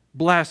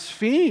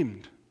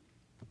blasphemed,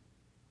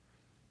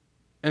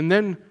 and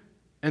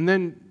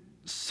then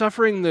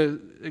suffering the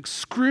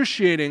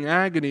excruciating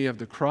agony of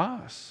the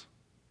cross.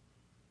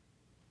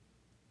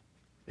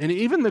 And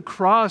even the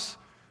cross,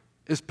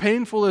 as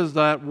painful as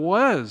that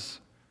was,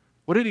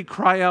 what did he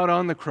cry out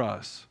on the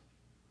cross?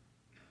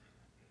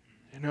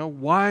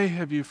 Why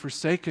have you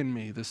forsaken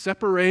me? The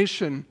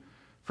separation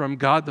from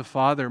God the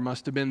Father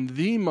must have been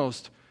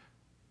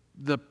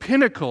the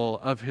pinnacle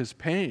of his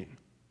pain.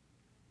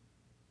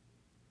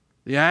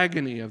 The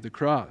agony of the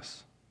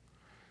cross.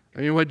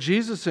 What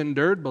Jesus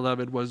endured,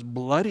 beloved, was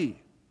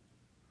bloody.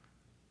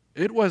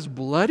 It was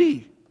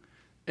bloody,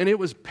 and it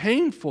was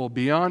painful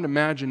beyond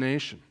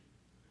imagination.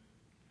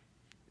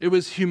 It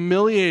was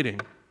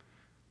humiliating.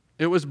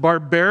 It was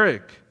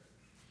barbaric.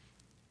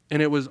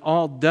 And it was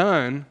all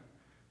done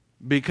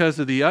because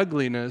of the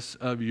ugliness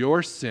of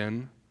your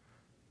sin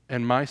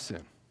and my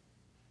sin.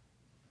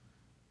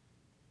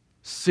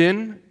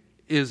 Sin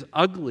is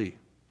ugly.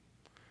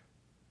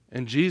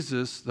 And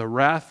Jesus, the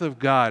wrath of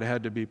God,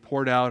 had to be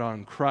poured out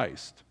on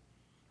Christ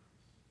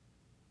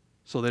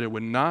so that it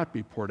would not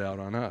be poured out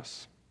on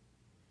us.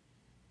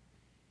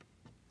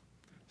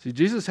 See,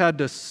 Jesus had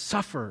to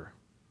suffer,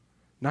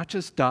 not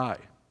just die.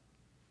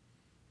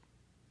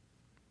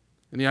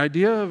 And the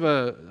idea of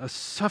a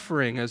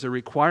suffering as a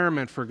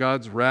requirement for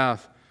God's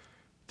wrath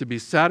to be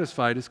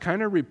satisfied is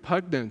kind of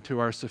repugnant to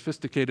our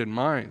sophisticated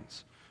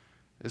minds.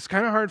 It's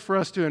kind of hard for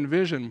us to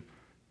envision.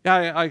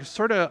 Yeah, I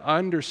sort of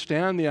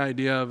understand the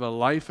idea of a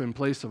life in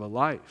place of a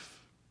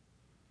life.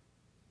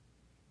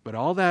 But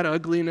all that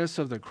ugliness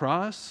of the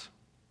cross,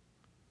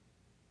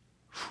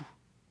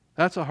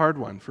 that's a hard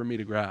one for me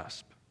to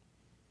grasp.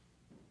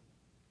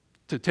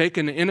 To take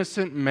an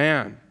innocent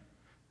man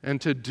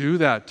and to do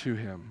that to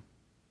him,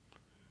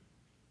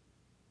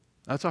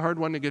 that's a hard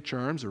one to get your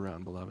arms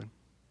around, beloved.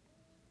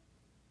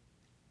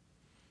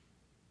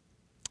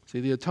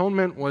 See, the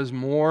atonement was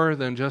more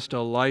than just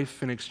a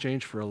life in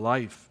exchange for a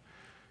life.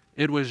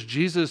 It was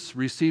Jesus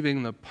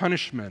receiving the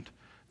punishment,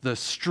 the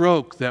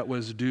stroke that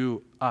was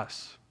due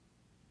us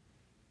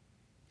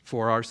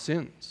for our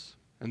sins.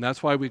 And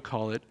that's why we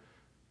call it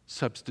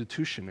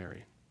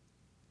substitutionary.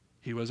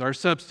 He was our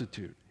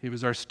substitute. He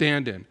was our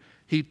stand-in.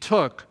 He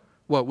took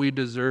what we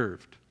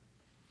deserved.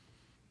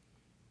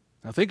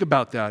 Now think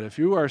about that. If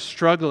you are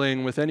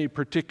struggling with any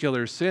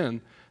particular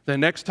sin, the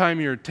next time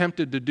you're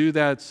tempted to do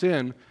that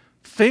sin,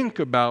 think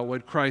about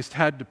what Christ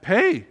had to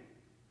pay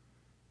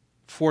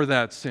for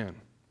that sin.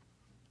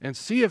 And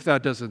see if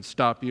that doesn't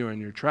stop you in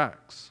your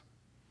tracks.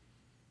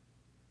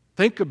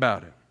 Think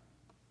about it.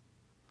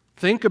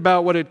 Think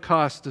about what it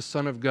cost the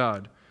Son of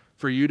God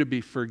for you to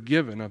be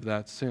forgiven of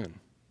that sin.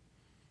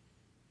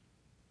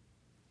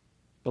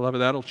 Beloved,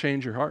 that'll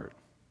change your heart.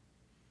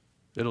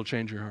 It'll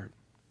change your heart.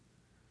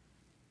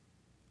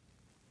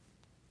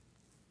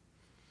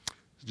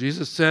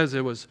 Jesus says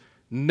it was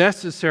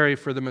necessary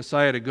for the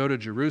Messiah to go to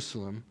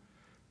Jerusalem.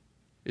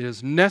 It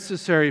is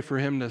necessary for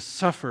him to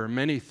suffer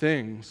many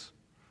things.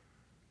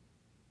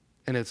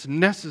 And it's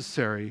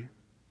necessary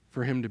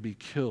for him to be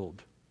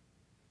killed.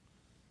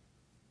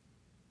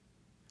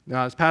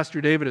 Now, as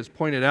Pastor David has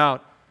pointed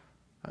out,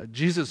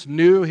 Jesus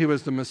knew he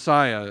was the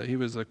Messiah, he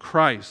was the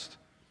Christ,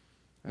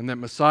 and that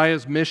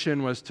Messiah's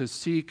mission was to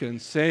seek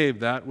and save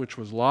that which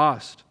was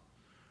lost.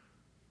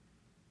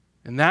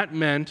 And that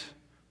meant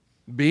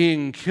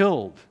being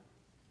killed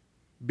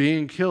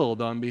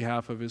on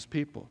behalf of his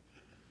people.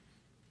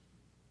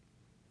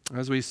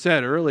 As we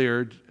said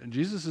earlier,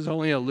 Jesus has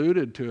only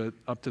alluded to it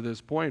up to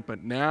this point,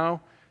 but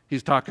now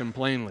he's talking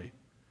plainly.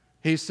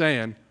 He's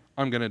saying,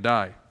 I'm going to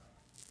die.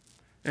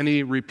 And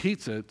he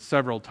repeats it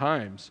several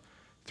times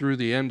through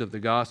the end of the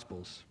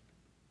Gospels.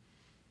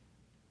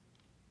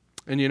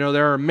 And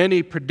there are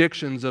many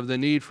predictions of the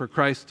need for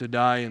Christ to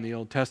die in the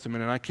Old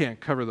Testament, and I can't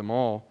cover them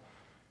all,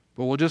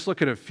 but we'll just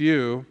look at a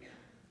few.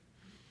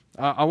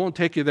 I won't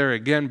take you there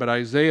again, but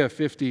Isaiah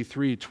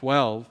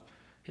 53:12,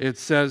 it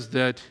says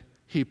that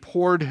he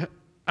poured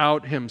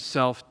out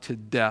himself to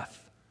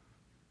death.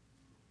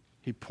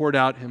 He poured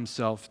out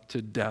himself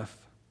to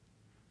death.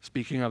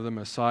 Speaking of the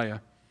Messiah.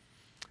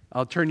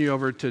 I'll turn you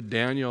over to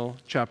Daniel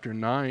chapter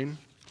 9.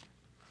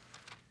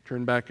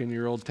 Turn back in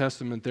your Old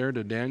Testament there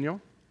to Daniel.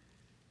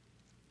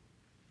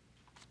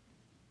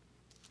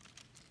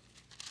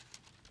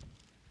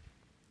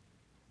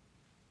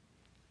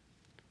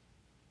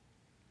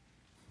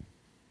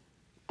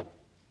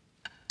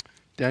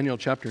 Daniel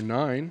chapter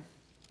 9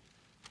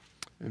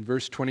 and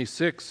verse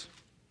 26.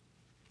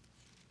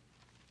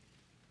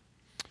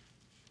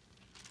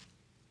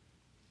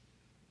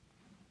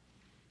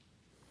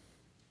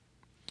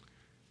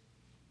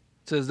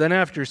 It says, "Then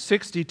after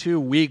 62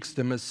 weeks,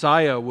 the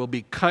Messiah will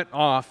be cut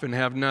off and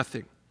have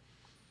nothing.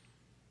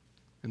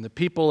 And the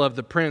people of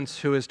the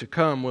prince who is to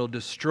come will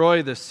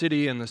destroy the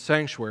city and the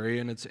sanctuary,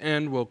 and its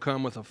end will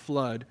come with a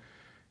flood.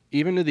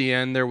 Even to the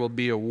end, there will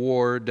be a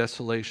war.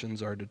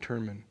 Desolations are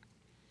determined."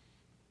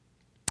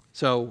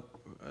 So,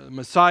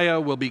 Messiah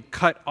will be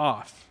cut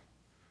off.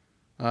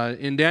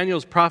 In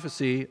Daniel's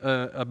prophecy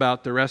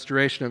about the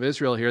restoration of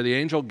Israel here, the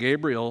angel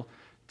Gabriel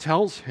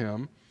tells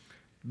him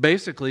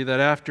basically that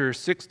after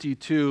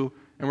 62,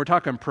 and we're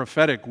talking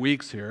prophetic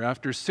weeks here,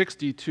 after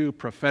 62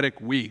 prophetic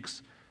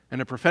weeks,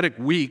 and a prophetic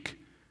week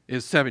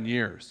is 7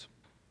 years.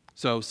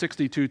 So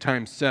 62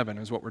 times 7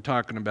 is what we're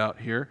talking about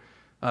here.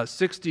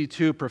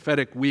 62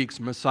 prophetic weeks,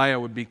 Messiah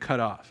would be cut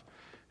off.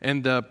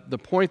 And the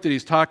point that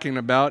he's talking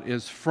about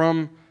is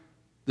from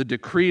the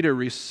decree to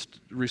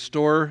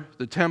restore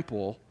the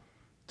temple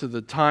to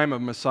the time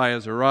of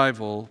Messiah's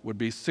arrival would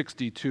be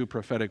 62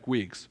 prophetic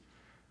weeks.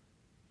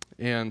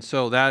 And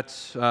so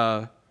that's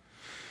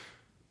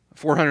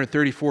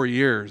 434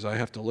 years. I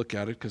have to look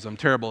at it because I'm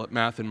terrible at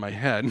math in my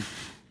head.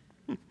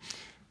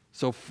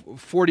 So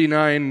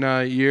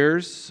 49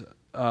 years,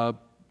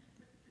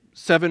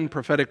 7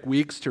 prophetic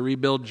weeks to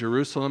rebuild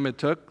Jerusalem it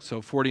took,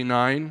 so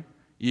 49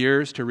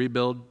 years to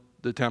rebuild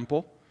the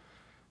temple,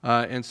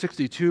 and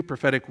 62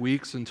 prophetic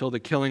weeks until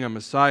the killing of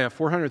Messiah,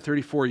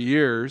 434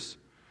 years.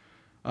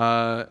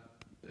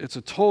 It's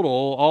a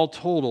total, all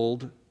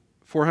totaled,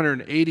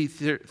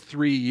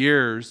 483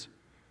 years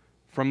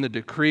from the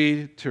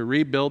decree to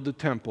rebuild the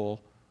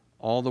temple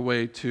all the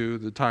way to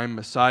the time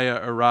Messiah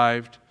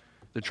arrived,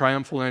 the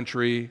triumphal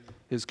entry,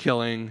 his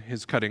killing,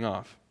 his cutting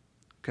off.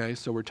 Okay,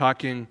 so we're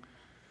talking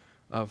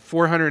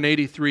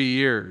 483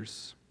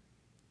 years.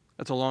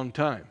 That's a long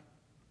time.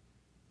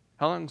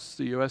 How long's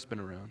the U.S. been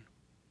around?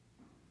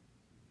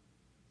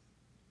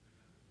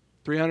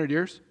 300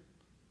 years?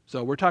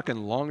 So we're talking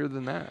longer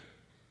than that.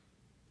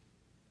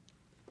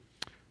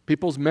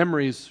 People's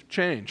memories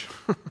change.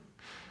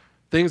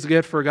 Things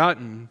get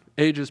forgotten.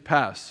 Ages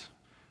pass.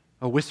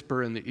 A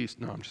whisper in the east.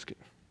 No, I'm just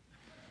kidding.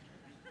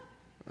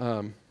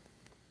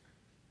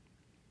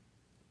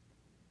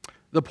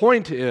 The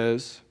point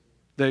is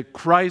that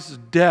Christ's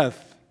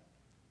death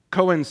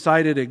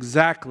coincided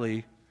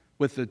exactly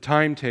with the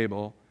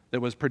timetable that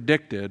was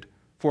predicted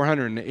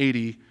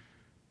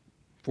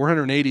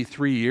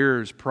 483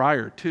 years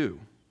prior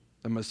to.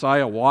 The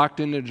Messiah walked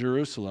into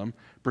Jerusalem,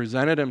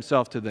 presented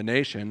himself to the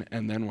nation,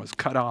 and then was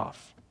cut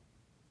off.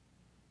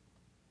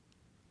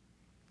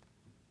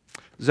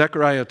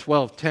 Zechariah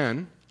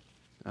 12:10.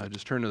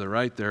 Just turn to the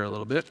right there a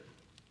little bit.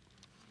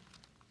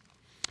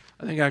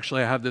 I think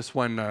actually I have this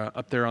one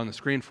up there on the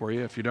screen for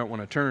you if you don't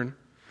want to turn.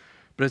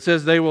 But it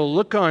says, "They will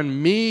look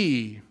on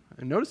me."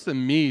 And notice the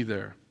 "me"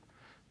 there.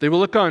 "They will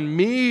look on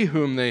me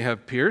whom they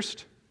have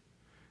pierced,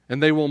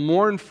 and they will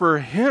mourn for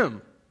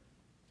him."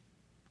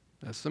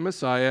 That's the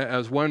Messiah,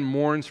 "as one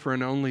mourns for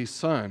an only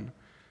son.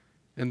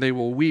 And they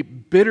will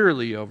weep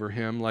bitterly over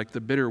him like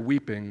the bitter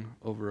weeping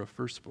over a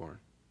firstborn."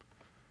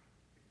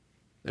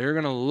 They're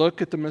going to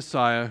look at the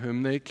Messiah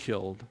whom they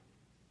killed,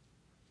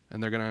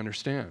 and they're going to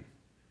understand.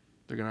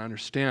 They're going to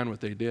understand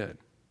what they did.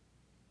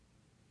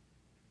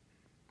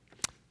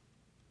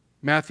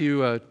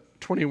 Matthew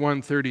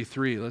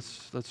 21:33.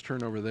 Let's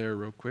turn over there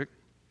real quick.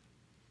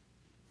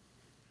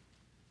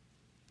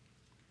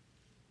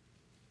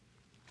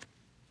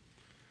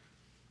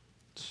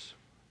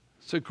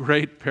 It's a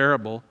great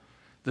parable.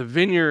 The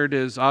vineyard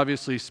is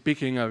obviously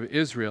speaking of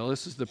Israel.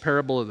 This is the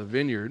parable of the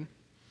vineyard.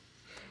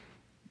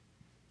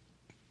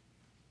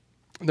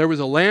 There was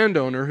a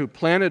landowner who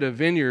planted a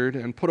vineyard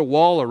and put a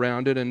wall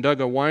around it and dug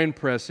a wine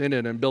press in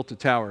it and built a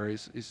tower.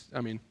 It's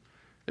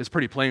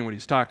pretty plain what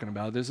he's talking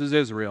about. This is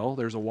Israel.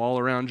 There's a wall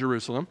around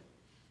Jerusalem,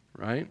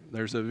 right?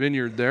 There's a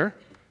vineyard there.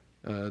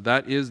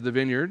 That is the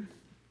vineyard.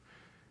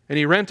 And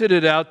he rented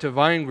it out to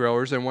vine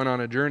growers and went on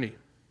a journey.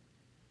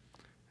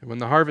 And when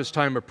the harvest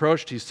time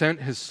approached, he sent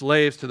his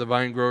slaves to the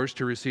vine growers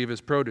to receive his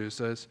produce,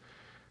 as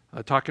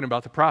talking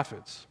about the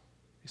prophets.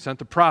 He sent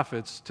the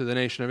prophets to the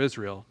nation of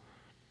Israel.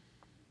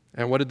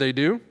 And what did they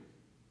do?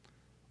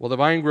 Well, the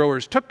vine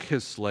growers took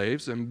his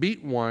slaves and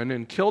beat one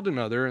and killed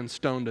another and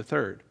stoned a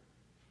third.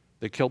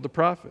 They killed the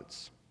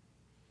prophets.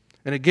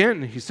 And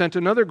again, he sent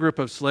another group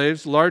of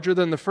slaves larger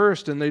than the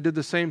first, and they did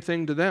the same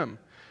thing to them.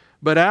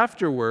 But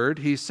afterward,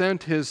 he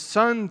sent his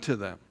son to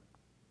them.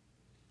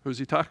 Who's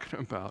he talking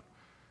about?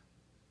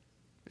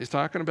 He's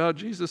talking about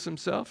Jesus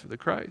himself, the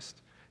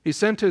Christ. He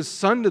sent his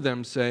son to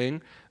them,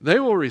 saying,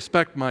 "They will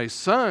respect my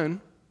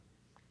son."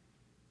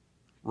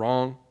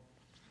 Wrong.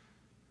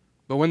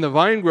 But when the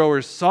vine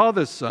growers saw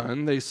the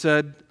son, they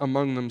said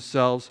among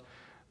themselves,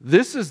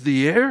 "This is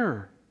the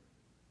heir.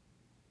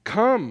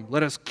 Come,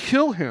 let us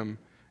kill him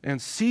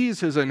and seize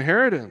his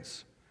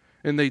inheritance."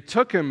 And they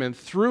took him and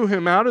threw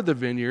him out of the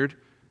vineyard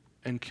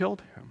and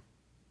killed him.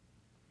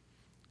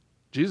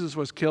 Jesus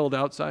was killed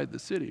outside the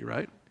city,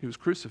 right? He was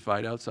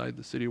crucified outside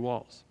the city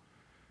walls.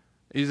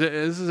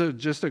 This is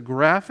just a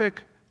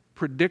graphic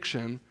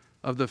prediction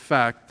of the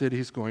fact that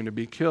he's going to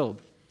be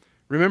killed.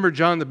 Remember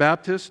John the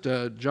Baptist,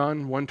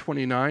 John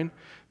 1:29?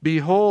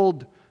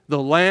 Behold,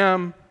 the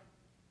Lamb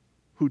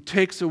who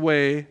takes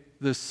away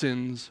the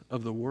sins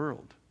of the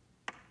world.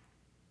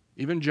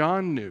 Even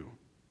John knew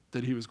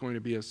that he was going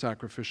to be a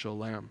sacrificial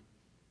lamb.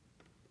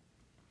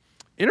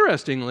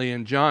 Interestingly,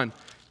 in John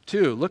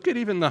 2, look at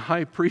even the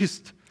high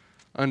priest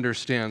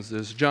understands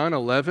this. John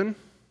 11,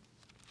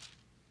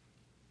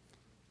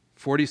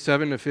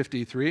 47 to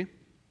 53.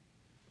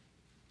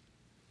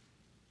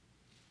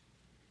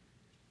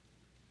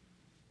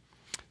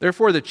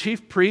 Therefore, the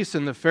chief priests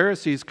and the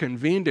Pharisees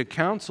convened a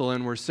council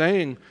and were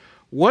saying,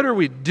 "What are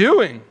we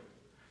doing?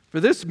 For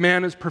this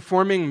man is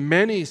performing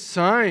many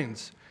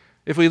signs.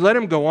 If we let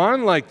him go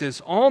on like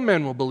this, all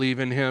men will believe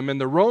in him, and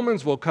the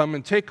Romans will come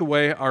and take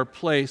away our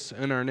place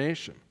in our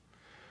nation."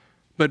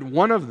 But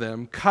one of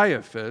them,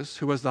 Caiaphas,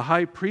 who was the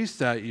high priest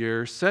that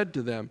year, said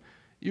to them,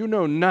 "You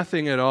know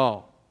nothing at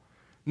all,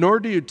 nor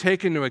do you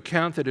take into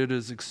account that it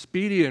is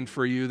expedient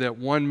for you that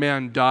one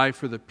man die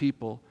for the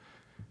people,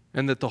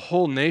 and that the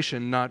whole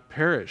nation not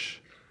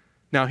perish."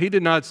 Now he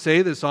did not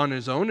say this on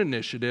his own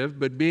initiative,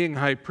 but being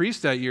high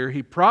priest that year,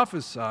 he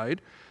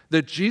prophesied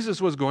that Jesus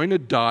was going to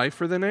die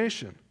for the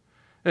nation.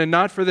 And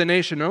not for the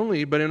nation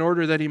only, but in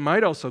order that he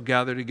might also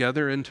gather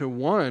together into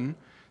one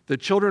the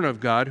children of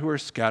God who are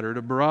scattered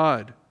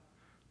abroad.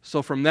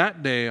 So from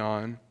that day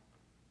on,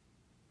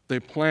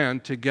 they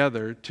planned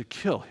together to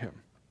kill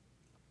him.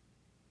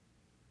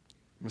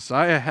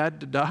 Messiah had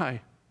to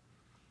die.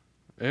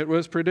 It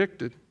was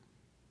predicted.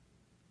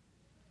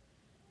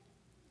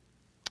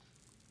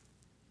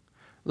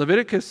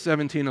 Leviticus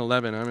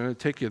 17:11. I'm going to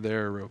take you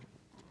there.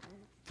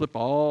 Flip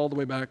all the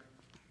way back.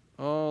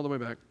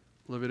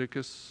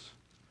 Leviticus,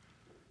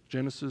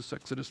 Genesis,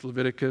 Exodus,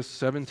 Leviticus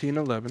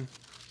 17:11.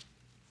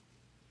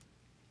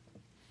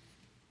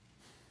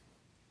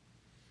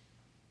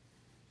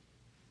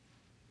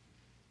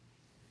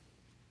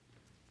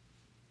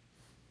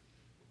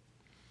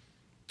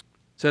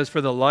 It says,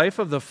 "For the life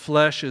of the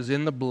flesh is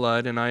in the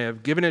blood, and I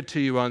have given it to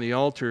you on the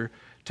altar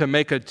to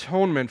make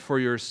atonement for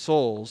your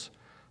souls.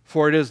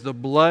 For it is the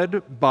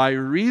blood by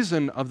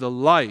reason of the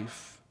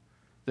life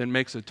that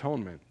makes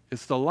atonement."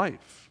 It's the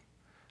life.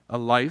 A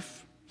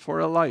life for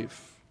a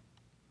life.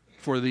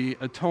 For the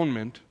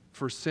atonement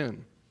for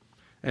sin.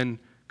 And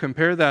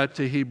compare that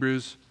to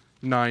Hebrews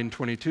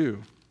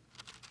 9:22.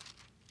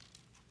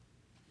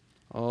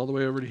 All the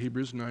way over to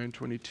Hebrews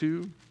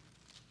 9:22.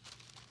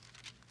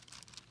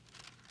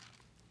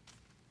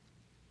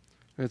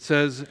 It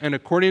says, "And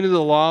according to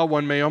the law,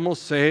 one may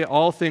almost say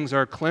all things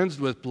are cleansed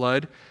with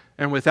blood,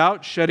 and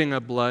without shedding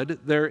of blood,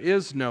 there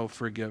is no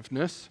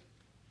forgiveness."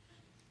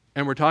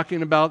 And we're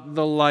talking about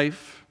the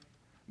life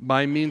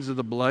by means of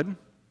the blood.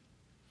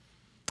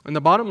 And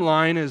the bottom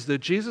line is that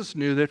Jesus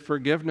knew that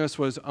forgiveness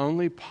was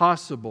only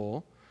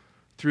possible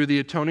through the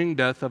atoning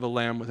death of a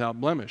lamb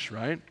without blemish,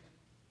 right?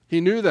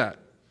 He knew that.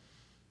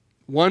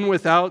 One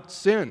without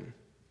sin.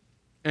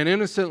 An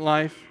innocent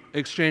life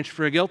exchanged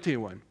for a guilty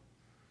one.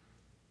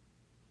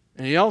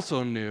 And he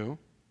also knew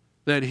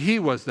that he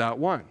was that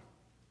one.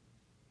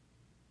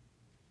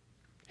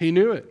 He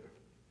knew it.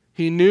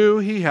 He knew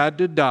he had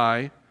to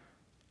die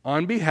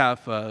on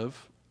behalf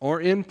of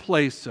or in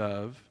place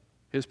of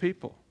his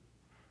people.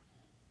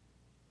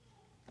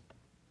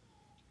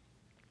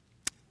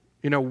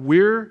 You know,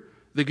 we're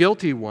the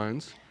guilty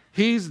ones.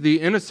 He's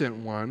the innocent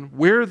one.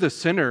 We're the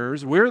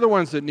sinners. We're the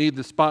ones that need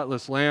the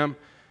spotless lamb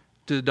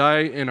to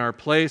die in our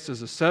place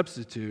as a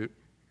substitute.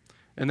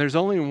 And there's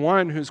only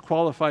one who's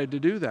qualified to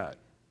do that.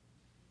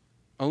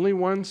 Only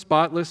one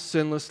spotless,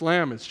 sinless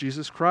lamb. It's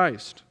Jesus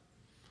Christ,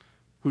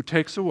 who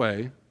takes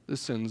away the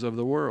sins of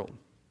the world.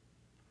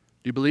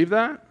 Do you believe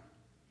that?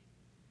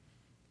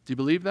 Do you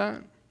believe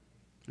that?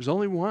 There's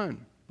only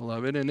one,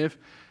 beloved. And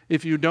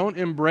if you don't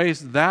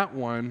embrace that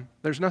one,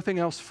 there's nothing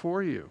else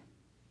for you.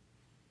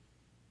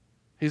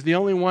 He's the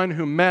only one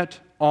who met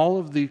all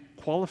of the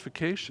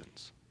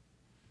qualifications.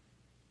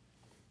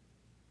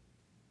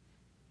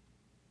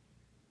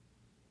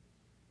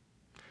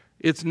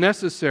 It's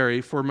necessary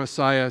for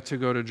Messiah to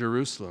go to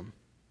Jerusalem.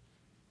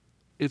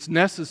 It's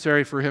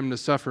necessary for him to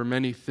suffer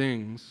many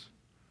things.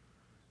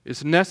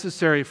 It's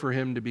necessary for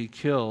him to be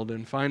killed.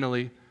 And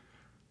finally,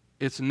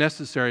 it's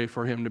necessary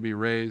for him to be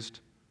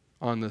raised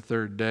on the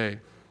third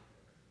day.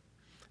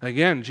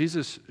 Again,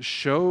 Jesus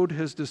showed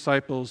his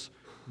disciples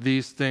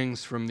these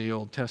things from the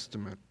Old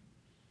Testament.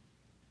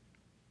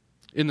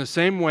 In the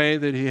same way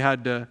that he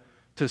had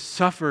to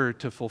suffer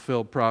to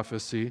fulfill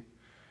prophecy,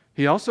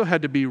 he also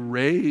had to be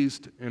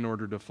raised in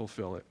order to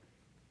fulfill it.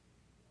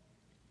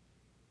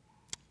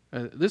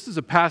 This is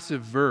a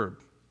passive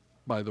verb,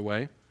 by the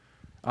way.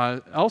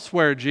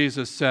 Elsewhere,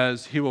 Jesus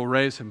says he will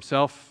raise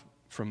himself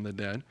from the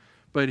dead.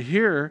 But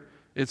here,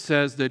 it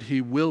says that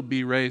he will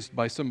be raised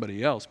by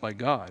somebody else, by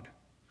God.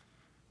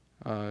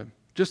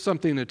 Just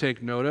something to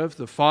take note of.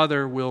 The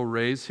Father will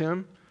raise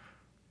him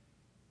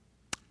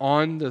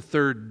on the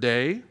third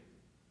day.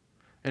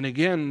 And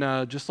again,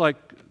 just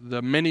like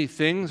the many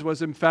things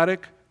was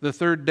emphatic, the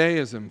third day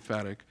is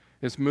emphatic.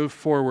 It's moved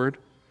forward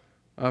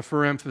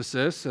for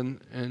emphasis,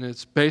 and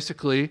it's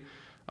basically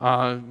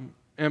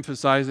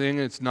emphasizing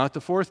it's not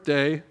the fourth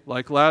day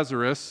like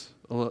Lazarus,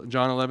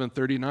 John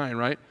 11:39,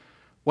 right?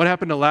 What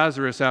happened to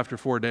Lazarus after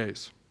 4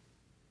 days?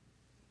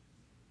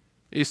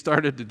 He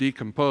started to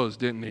decompose,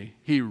 didn't he?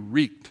 He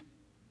reeked.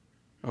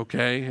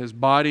 Okay? His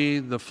body,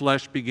 the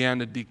flesh began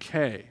to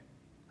decay.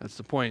 That's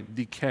the point,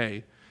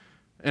 decay.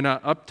 And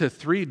up to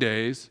 3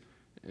 days,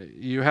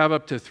 you have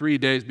up to 3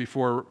 days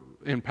before,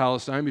 in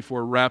Palestine,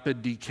 before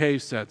rapid decay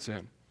sets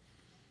in.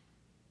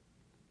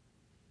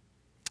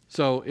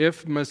 So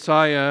if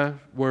Messiah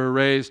were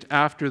raised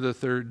after the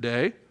third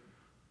day,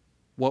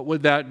 what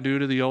would that do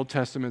to the Old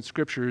Testament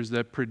scriptures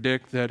that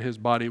predict that his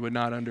body would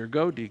not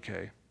undergo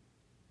decay?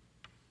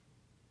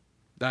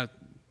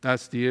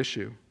 That's the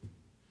issue.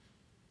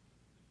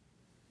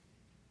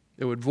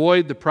 It would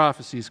void the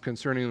prophecies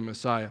concerning the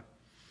Messiah.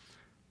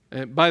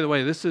 And by the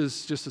way, this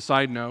is just a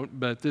side note,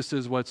 but this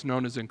is what's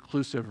known as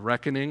inclusive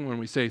reckoning. When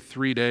we say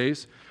 3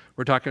 days,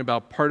 we're talking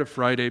about part of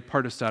Friday,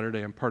 part of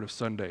Saturday, and part of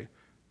Sunday.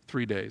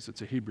 3 days.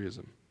 It's a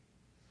Hebraism.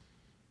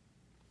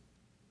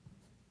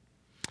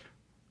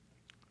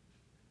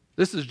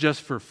 This is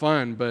just for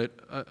fun, but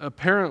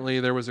apparently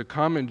there was a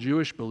common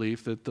Jewish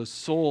belief that the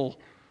soul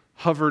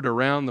hovered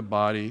around the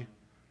body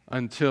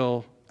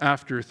until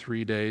after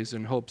 3 days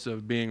in hopes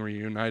of being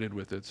reunited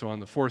with it. So on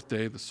the fourth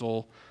day, the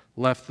soul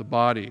left the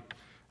body.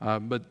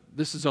 But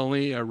this is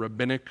only a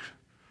rabbinic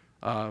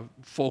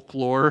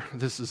folklore.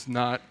 This is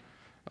not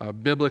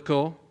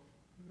biblical.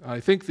 I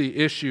think the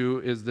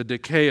issue is the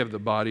decay of the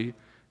body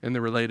and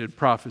the related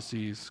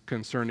prophecies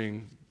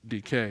concerning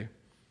decay.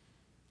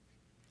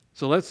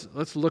 So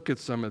let's look at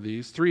some of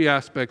these. 3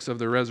 aspects of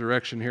the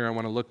resurrection here I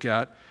want to look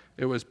at.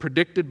 It was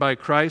predicted by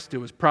Christ, it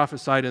was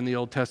prophesied in the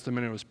Old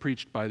Testament, it was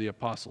preached by the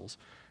apostles.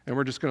 And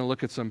we're just going to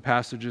look at some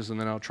passages and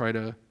then I'll try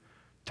to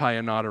tie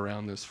a knot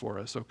around this for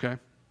us, okay?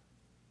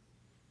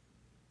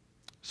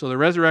 So the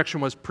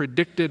resurrection was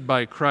predicted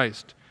by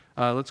Christ.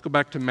 Let's go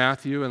back to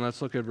Matthew and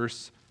let's look at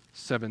verse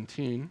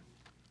 17.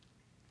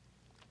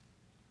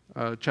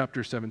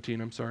 Chapter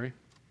 17, I'm sorry.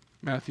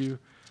 Matthew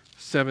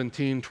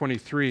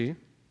 17:23.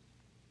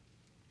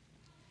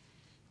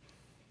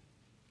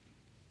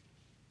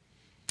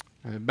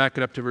 Back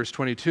it up to verse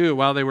 22.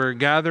 While they were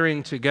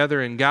gathering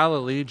together in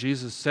Galilee,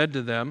 Jesus said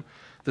to them,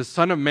 "The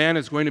Son of Man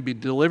is going to be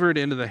delivered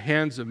into the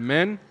hands of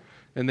men,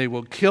 and they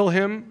will kill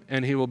him,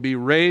 and he will be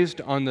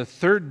raised on the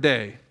third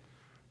day."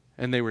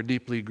 And they were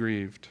deeply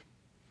grieved.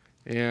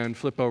 And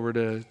flip over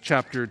to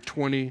chapter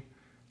 20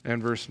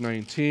 and verse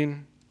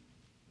 19.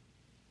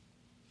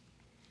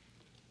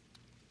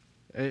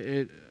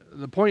 The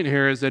point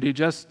here is that he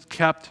just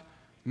kept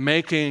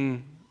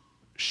making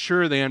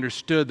sure they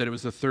understood that it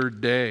was the third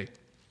day.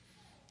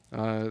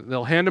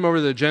 They'll hand him over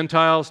to the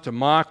Gentiles to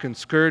mock and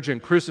scourge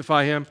and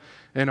crucify him,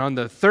 and on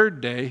the third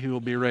day he will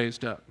be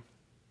raised up.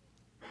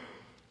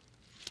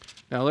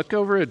 Now look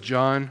over at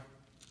John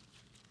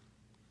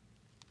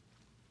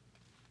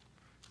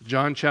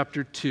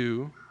chapter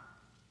 2.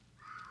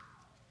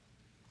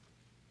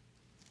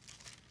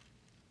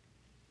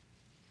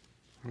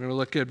 I'm going to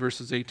look at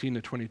verses 18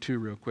 to 22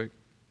 real quick.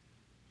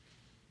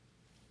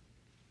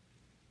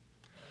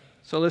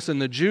 So listen,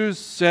 the Jews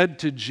said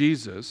to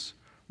Jesus,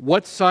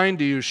 "What sign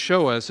do you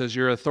show us as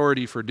your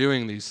authority for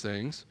doing these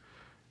things?"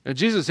 And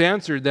Jesus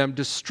answered them,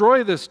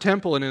 "Destroy this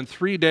temple, and in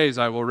 3 days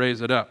I will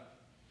raise it up."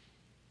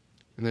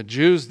 And the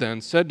Jews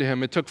then said to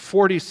him, "It took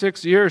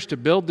 46 years to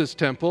build this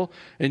temple,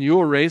 and you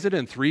will raise it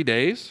in 3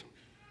 days?"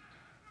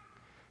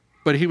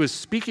 But he was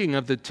speaking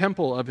of the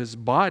temple of his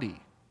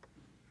body.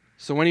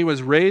 So when he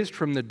was raised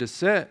from the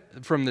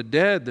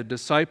dead, the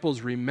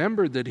disciples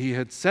remembered that he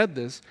had said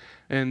this,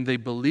 and they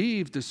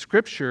believed the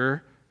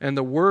scripture and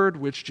the word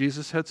which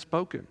Jesus had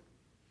spoken.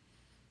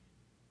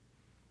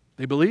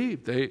 They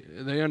believed.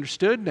 They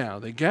understood now.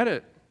 They get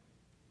it.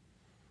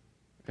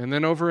 And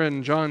then over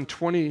in John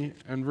 20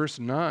 and verse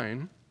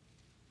 9,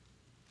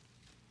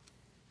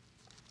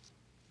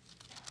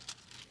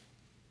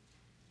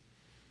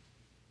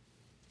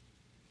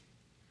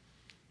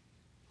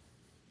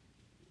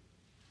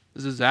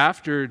 this is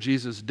after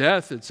Jesus'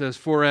 death. It says,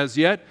 "For as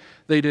yet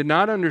they did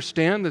not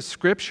understand the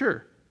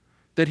scripture,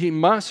 that he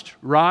must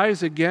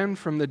rise again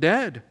from the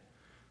dead."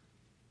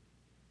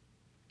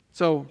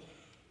 So,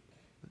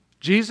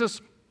 Jesus,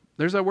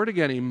 there's that word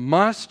again, he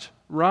must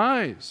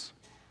rise.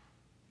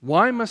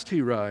 Why must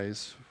he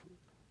rise?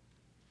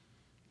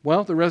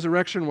 Well, the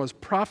resurrection was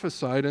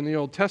prophesied in the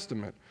Old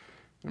Testament.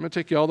 I'm going to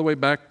take you all the way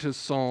back to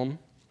Psalm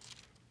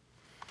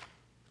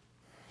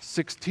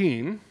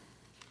 16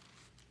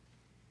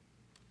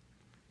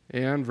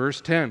 and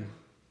verse 10.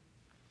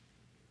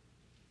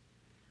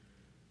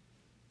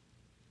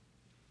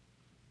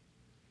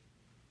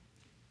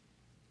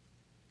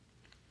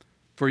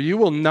 "For you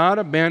will not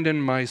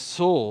abandon my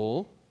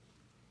soul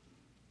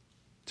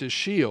to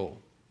Sheol,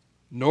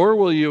 nor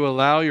will you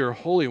allow your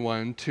Holy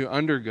One to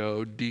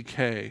undergo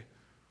decay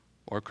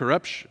or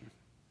corruption."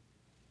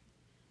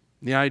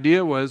 The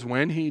idea was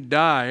when he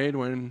died,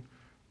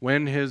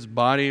 when his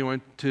body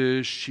went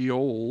to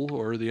Sheol,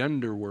 or the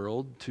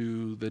underworld,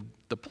 to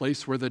the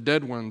place where the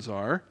dead ones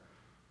are,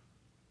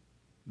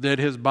 that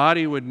his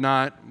body would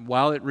not,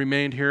 while it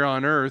remained here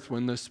on earth,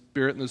 when the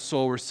spirit and the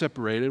soul were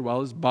separated,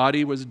 while his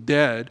body was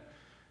dead,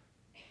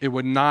 it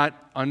would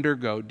not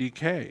undergo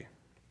decay.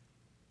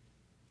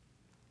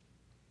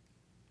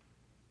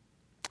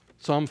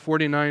 Psalm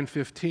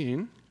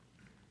 49:15.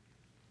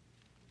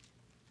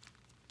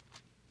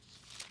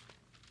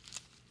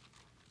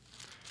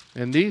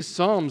 And these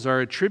psalms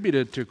are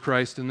attributed to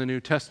Christ in the New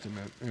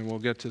Testament, and we'll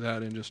get to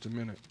that in just a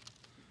minute.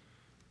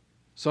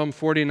 Psalm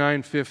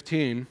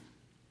 49:15.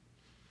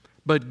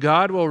 But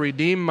God will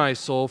redeem my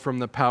soul from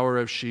the power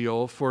of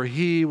Sheol, for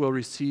he will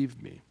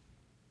receive me.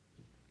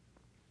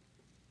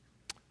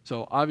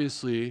 So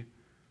obviously,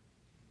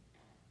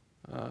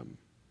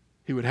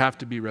 he would have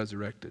to be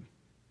resurrected.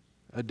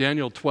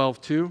 Daniel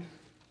 12:2.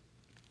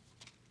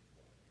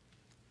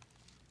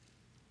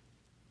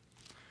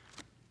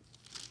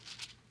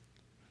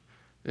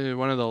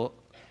 One of the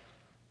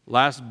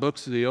last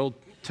books of the Old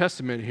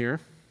Testament here,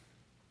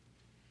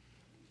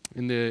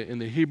 in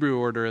the Hebrew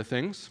order of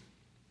things.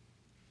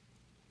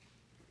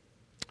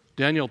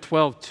 Daniel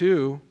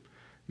 12:2,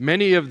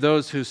 many of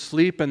those who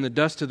sleep in the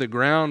dust of the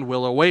ground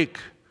will awake,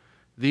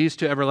 these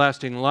to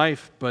everlasting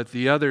life, but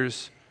the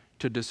others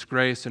to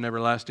disgrace and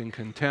everlasting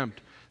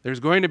contempt. There's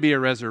going to be a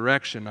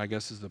resurrection, I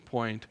guess is the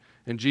point,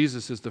 and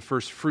Jesus is the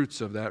first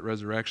fruits of that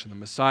resurrection. The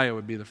Messiah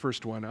would be the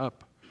first one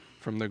up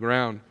from the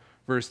ground.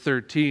 Verse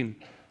 13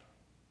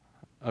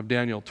 of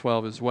Daniel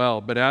 12 as well.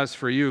 But as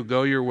for you,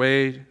 go your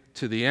way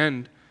to the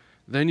end,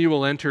 then you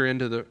will enter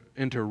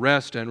into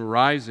rest and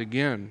rise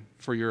again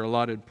for your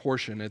allotted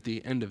portion at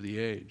the end of the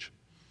age.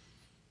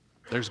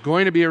 There's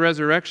going to be a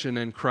resurrection,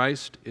 and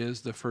Christ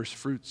is the first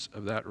fruits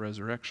of that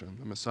resurrection,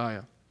 the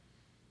Messiah.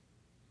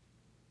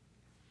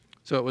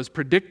 So it was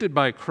predicted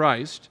by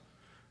Christ.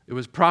 It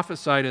was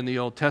prophesied in the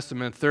Old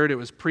Testament. Third, it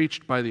was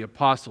preached by the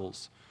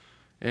apostles.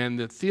 And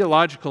the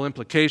theological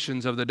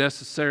implications of the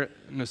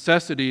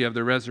necessity of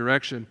the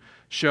resurrection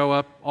show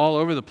up all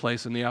over the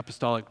place in the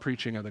apostolic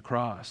preaching of the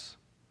cross.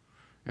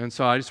 And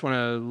so I just want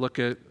to look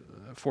at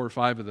 4 or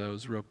 5 of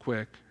those real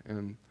quick,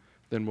 and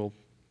then we'll,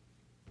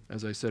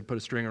 as I said, put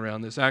a string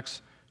around this.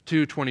 Acts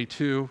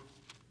 2:22.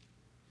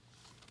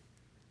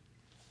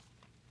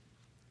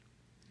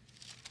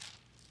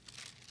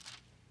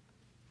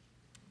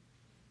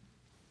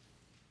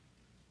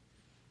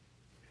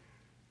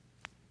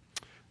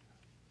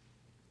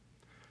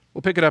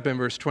 We'll pick it up in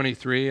verse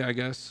 23, I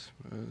guess.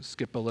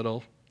 Skip a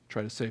little,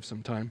 try to save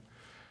some time.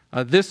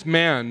 This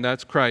man,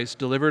 that's Christ,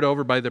 delivered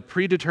over by the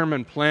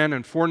predetermined plan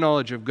and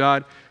foreknowledge of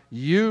God,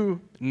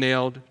 you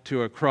nailed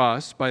to a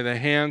cross by the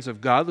hands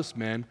of godless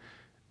men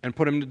and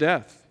put him to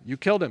death. You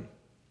killed him.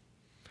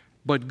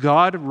 But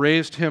God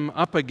raised him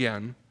up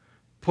again,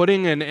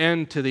 putting an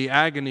end to the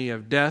agony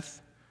of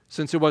death,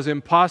 since it was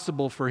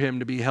impossible for him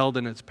to be held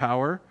in its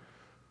power.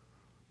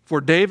 For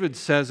David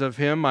says of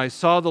him, I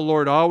saw the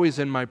Lord always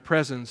in my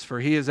presence, for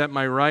he is at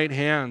my right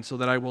hand, so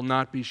that I will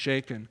not be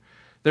shaken.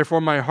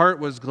 Therefore my heart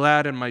was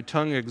glad and my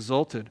tongue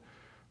exulted.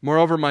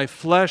 Moreover, my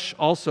flesh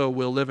also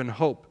will live in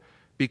hope,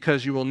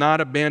 because you will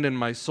not abandon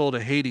my soul to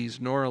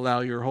Hades, nor allow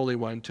your Holy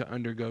One to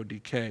undergo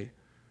decay.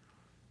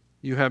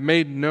 You have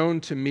made known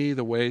to me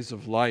the ways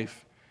of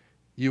life.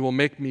 You will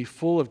make me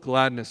full of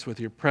gladness with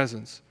your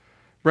presence.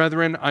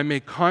 Brethren, I may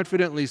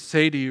confidently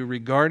say to you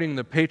regarding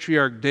the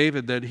patriarch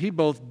David that he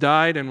both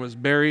died and was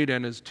buried,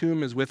 and his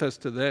tomb is with us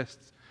to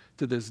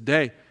this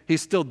day.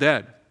 He's still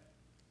dead.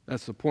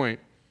 That's the point.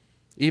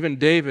 Even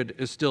David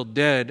is still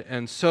dead,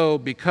 and so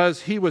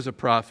because he was a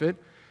prophet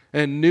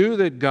and knew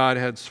that God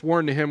had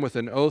sworn to him with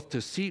an oath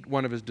to seat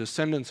one of his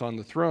descendants on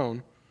his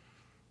throne,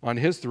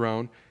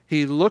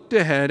 he looked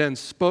ahead and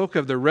spoke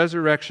of the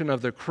resurrection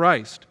of the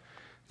Christ,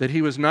 that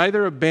he was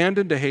neither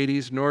abandoned to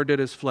Hades nor did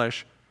his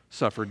flesh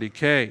suffer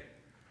decay.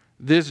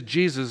 This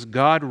Jesus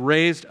God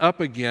raised up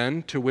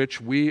again, to which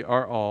we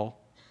are all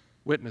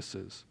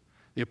witnesses.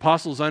 The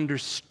apostles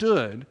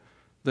understood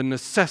the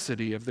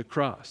necessity of the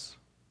cross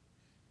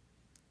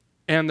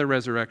and the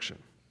resurrection.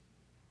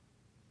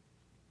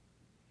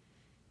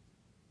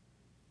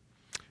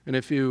 And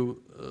if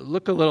you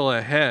look a little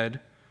ahead,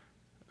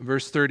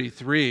 verse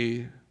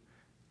 33,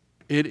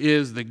 it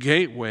is the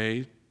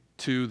gateway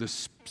to the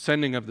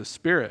sending of the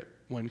Spirit.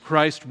 When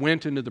Christ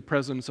went into the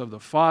presence of the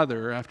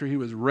Father after he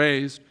was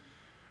raised,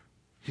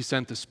 he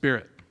sent the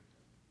Spirit.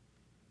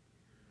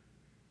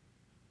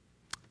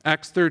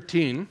 Acts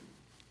 13.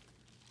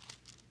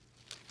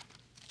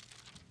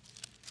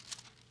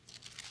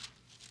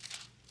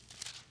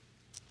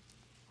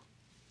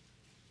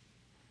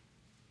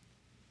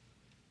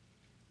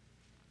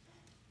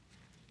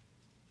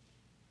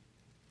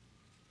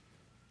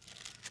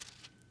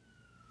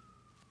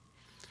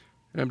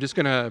 And I'm just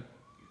going to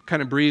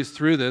kind of breeze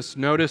through this.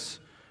 Notice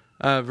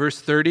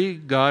verse 30,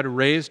 God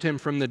raised him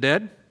from the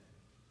dead.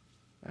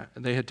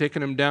 They had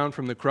taken him down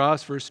from the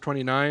cross. Verse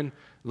 29,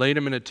 laid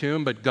him in a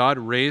tomb, but God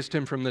raised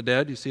him from the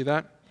dead. You see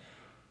that?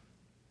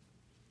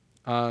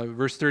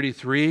 Verse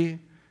 33,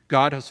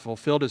 God has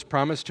fulfilled his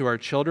promise to our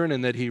children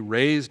in that he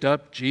raised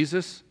up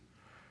Jesus.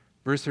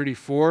 Verse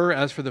 34,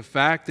 as for the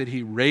fact that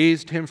he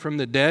raised him from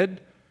the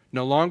dead,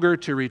 no longer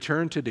to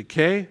return to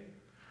decay.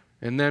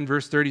 And then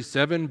verse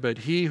 37, but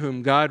he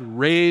whom God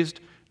raised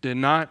did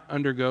not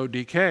undergo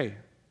decay.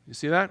 You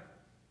see that?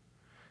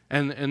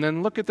 And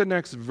then look at the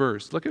next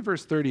verse. Look at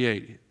verse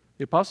 38.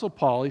 The Apostle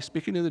Paul, he's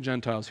speaking to the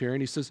Gentiles here,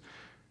 and he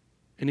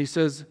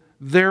says,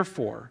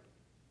 therefore.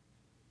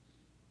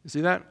 You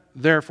see that?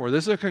 Therefore.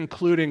 This is a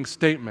concluding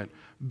statement.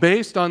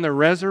 Based on the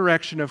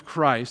resurrection of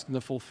Christ and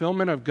the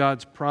fulfillment of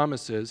God's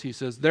promises, he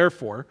says,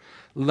 therefore,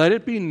 let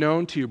it be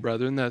known to you,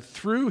 brethren, that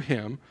through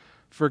him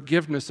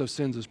forgiveness of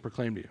sins is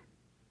proclaimed to you.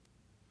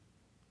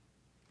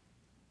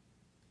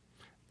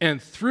 And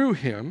through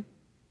him,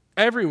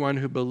 everyone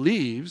who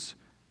believes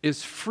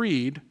is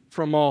freed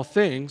from all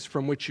things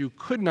from which you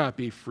could not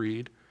be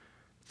freed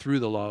through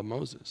the law of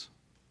Moses.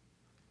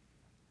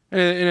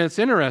 And it's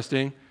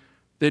interesting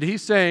that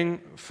he's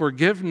saying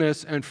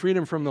forgiveness and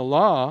freedom from the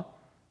law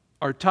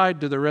are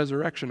tied to the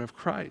resurrection of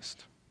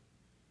Christ.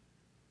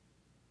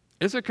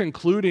 It's a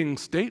concluding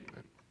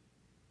statement.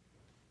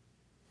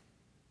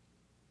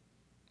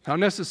 How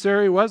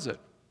necessary was it?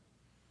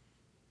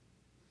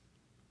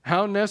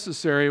 How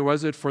necessary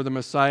was it for the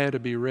Messiah to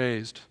be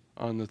raised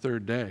on the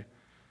third day?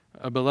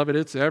 Beloved,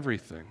 it's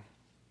everything.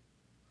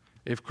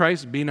 If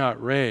Christ be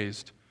not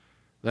raised,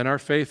 then our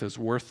faith is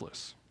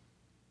worthless.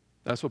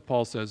 That's what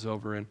Paul says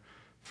over in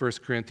 1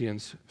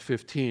 Corinthians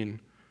 15,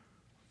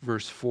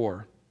 verse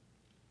 4.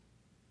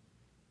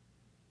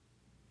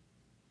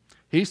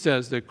 He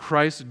says that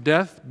Christ's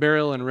death,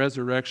 burial, and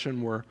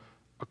resurrection were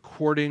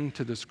according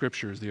to the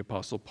Scriptures, the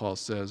Apostle Paul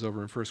says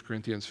over in 1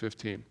 Corinthians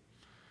 15.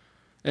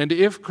 And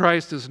if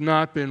Christ has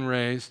not been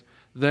raised,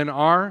 then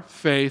our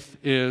faith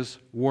is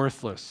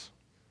worthless.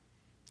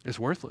 It's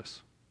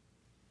worthless.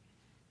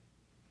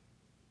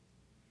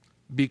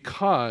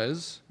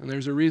 Because, and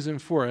there's a reason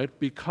for it,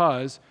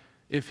 because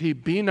if he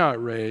be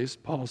not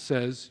raised, Paul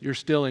says, you're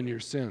still in your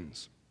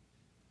sins.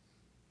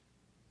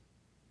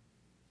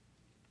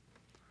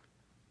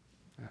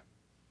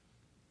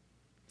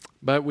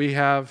 But we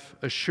have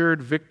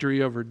assured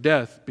victory over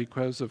death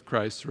because of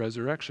Christ's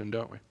resurrection,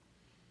 don't we?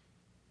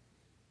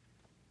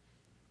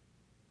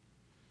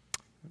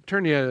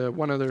 Turn you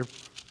to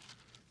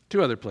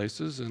two other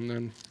places, and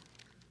then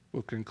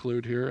we'll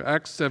conclude here.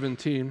 Acts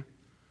 17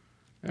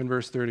 and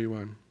verse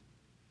 31.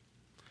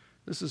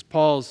 This is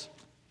Paul's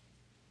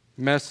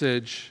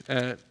message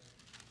at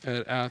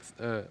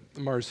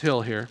Mars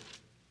Hill here.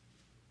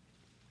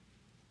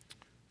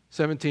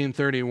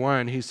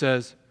 17:31, he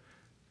says,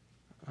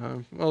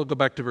 we'll go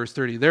back to verse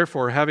 30.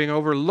 Therefore, having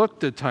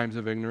overlooked the times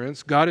of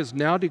ignorance, God is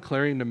now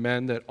declaring to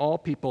men that all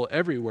people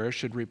everywhere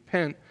should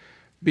repent,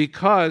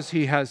 because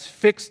he has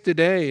fixed a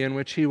day in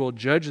which he will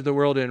judge the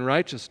world in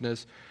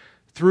righteousness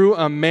through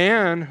a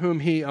man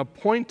whom he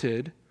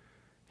appointed,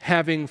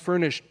 having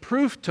furnished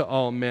proof to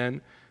all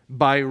men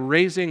by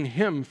raising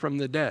him from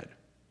the dead.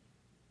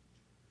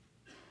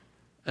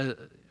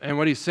 And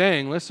what he's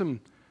saying, listen,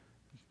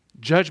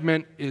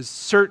 judgment is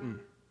certain.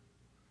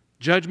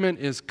 Judgment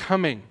is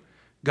coming.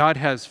 God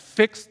has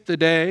fixed the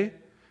day,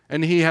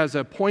 and he has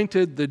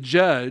appointed the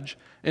judge,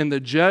 and the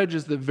judge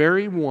is the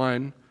very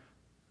one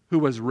who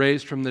was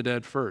raised from the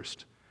dead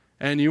first.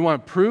 And you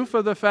want proof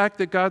of the fact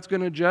that God's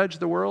going to judge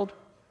the world?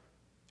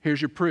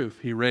 Here's your proof.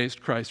 He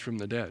raised Christ from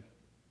the dead.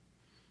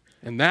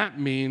 And that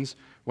means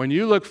when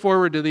you look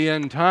forward to the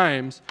end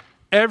times,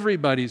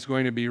 everybody's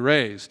going to be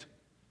raised.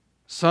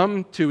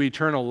 Some to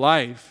eternal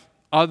life,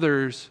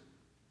 others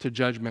to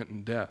judgment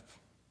and death.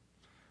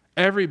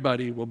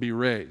 Everybody will be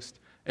raised.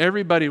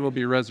 Everybody will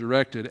be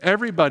resurrected.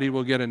 Everybody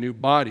will get a new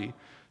body.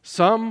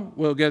 Some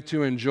will get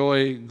to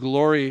enjoy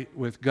glory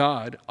with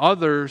God.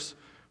 Others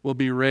will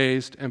be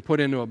raised and put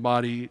into a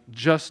body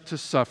just to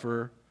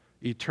suffer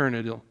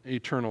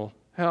eternal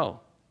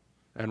hell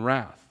and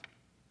wrath.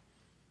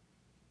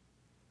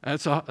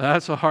 That's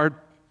a hard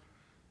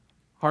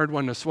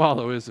one to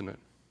swallow, isn't it?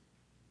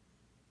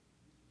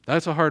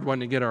 That's a hard one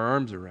to get our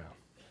arms around.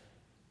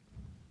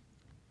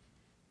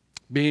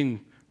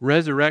 Being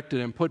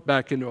resurrected and put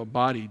back into a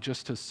body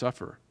just to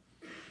suffer.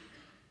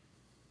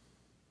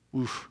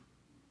 Oof.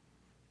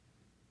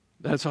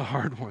 That's a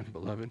hard one,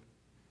 beloved.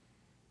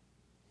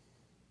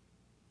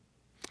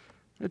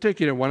 I'll take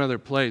you to one other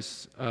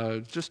place,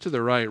 just to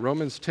the right,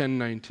 Romans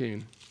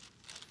 10:19.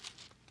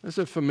 This is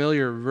a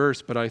familiar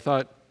verse, but I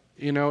thought,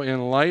 in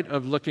light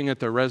of looking at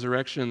the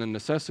resurrection and the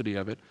necessity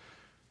of it,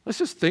 let's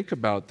just think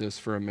about this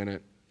for a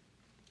minute.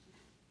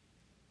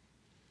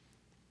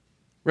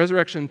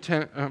 Resurrection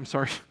 10, I'm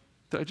sorry,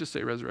 did I just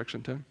say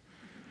Resurrection 10?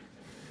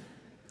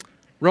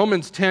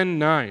 Romans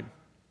 10:9.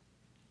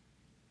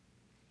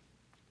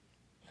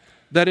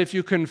 That if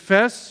you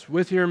confess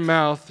with your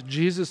mouth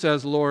Jesus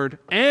as Lord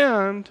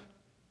and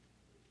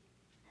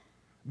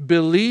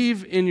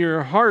believe in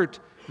your heart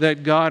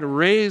that God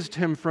raised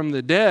him from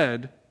the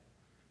dead,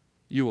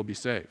 you will be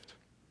saved.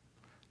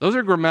 Those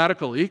are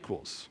grammatical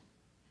equals.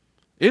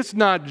 It's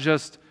not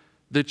just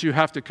that you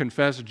have to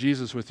confess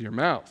Jesus with your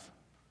mouth.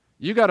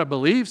 You got to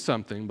believe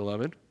something,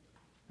 beloved.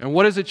 And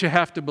what is it you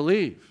have to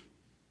believe?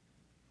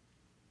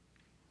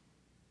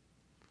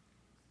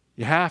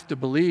 You have to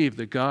believe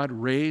that God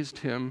raised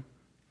him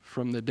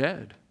from the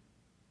dead.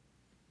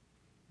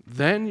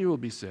 Then you will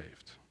be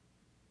saved.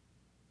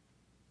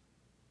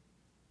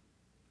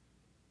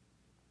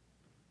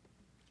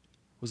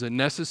 Was it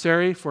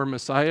necessary for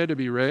Messiah to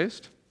be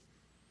raised?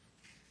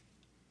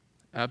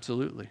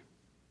 Absolutely.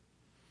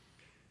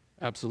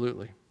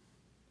 Absolutely.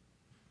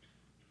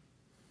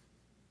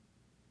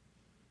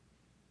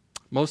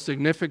 Most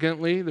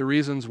significantly, the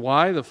reasons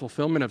why: the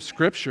fulfillment of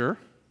Scripture,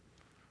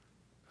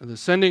 the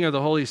sending of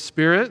the Holy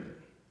Spirit.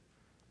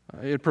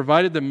 It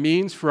provided the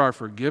means for our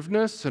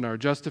forgiveness and our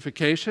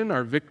justification,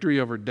 our victory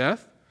over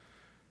death.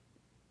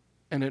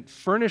 And it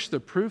furnished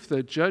the proof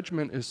that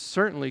judgment is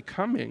certainly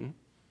coming.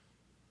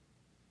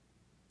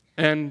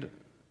 And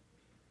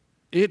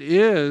it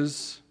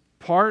is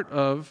part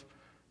of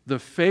the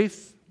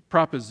faith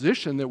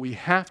proposition that we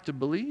have to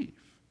believe.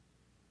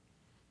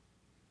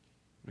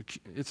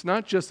 It's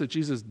not just that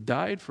Jesus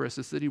died for us,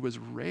 it's that he was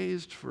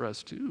raised for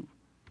us too.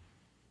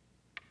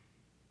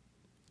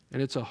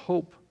 And it's a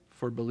hope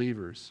for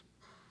believers.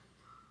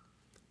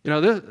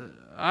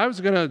 I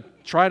was going to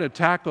try to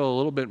tackle a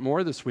little bit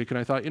more this week, and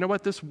I thought, you know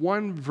what, this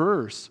one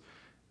verse,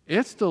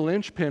 it's the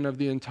linchpin of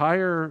the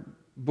entire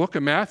book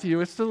of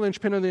Matthew. It's the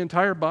linchpin of the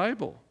entire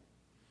Bible.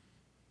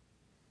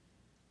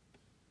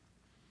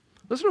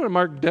 Listen to what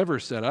Mark Dever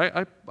said.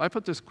 I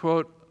put this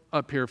quote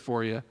up here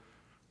for you.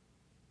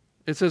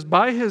 It says,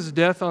 "By his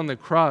death on the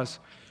cross,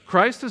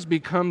 Christ has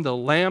become the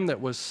Lamb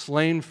that was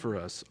slain for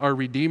us, our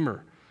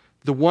Redeemer,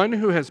 the one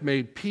who has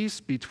made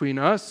peace between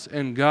us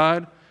and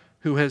God,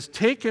 who has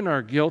taken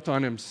our guilt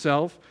on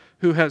himself,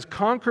 who has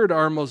conquered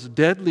our most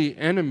deadly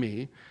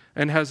enemy,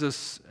 and has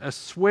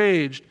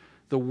assuaged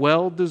the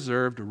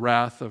well-deserved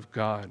wrath of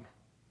God."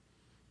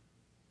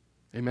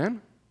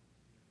 Amen?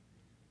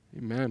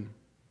 Amen.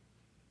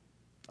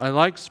 I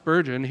like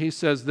Spurgeon. He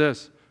says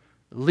this: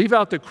 "Leave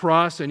out the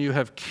cross and you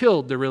have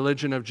killed the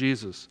religion of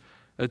Jesus.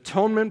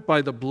 Atonement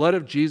by the blood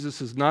of Jesus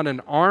is not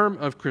an arm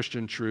of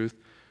Christian truth.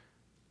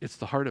 It's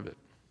the heart of it."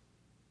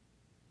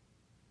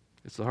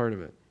 It's the heart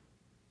of it.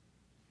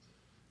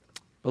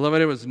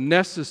 Beloved, it was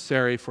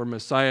necessary for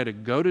Messiah to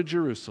go to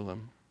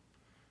Jerusalem,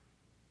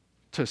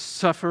 to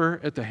suffer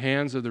at the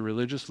hands of the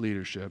religious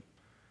leadership,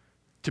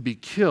 to be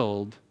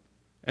killed,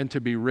 and to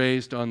be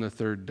raised on the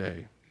third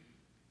day.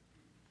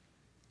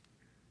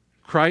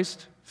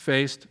 Christ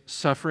faced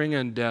suffering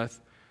and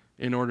death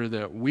in order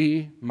that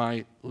we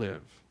might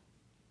live.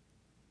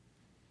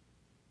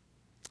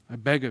 I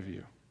beg of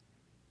you,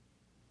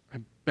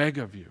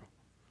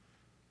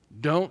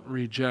 don't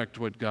reject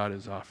what God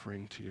is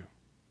offering to you.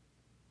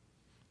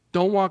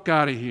 Don't walk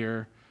out of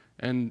here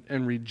and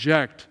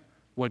reject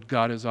what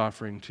God is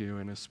offering to you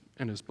in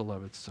His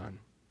beloved Son.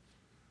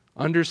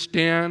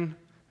 Understand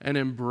and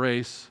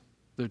embrace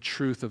the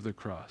truth of the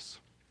cross.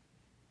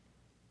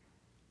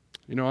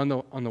 On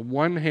the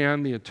one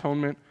hand, the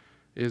atonement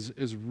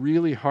is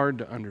really hard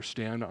to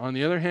understand. On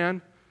the other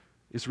hand,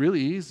 it's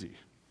really easy.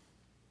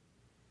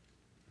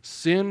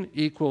 Sin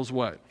equals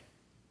what?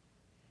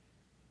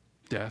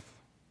 Death.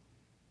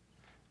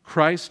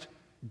 Christ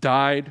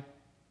died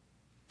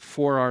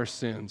for our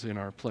sins in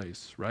our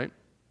place, right?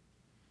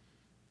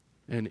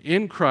 And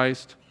in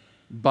Christ,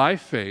 by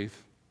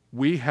faith,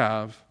 we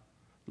have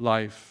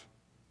life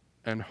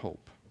and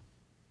hope.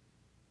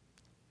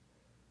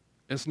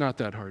 It's not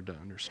that hard to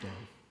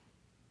understand.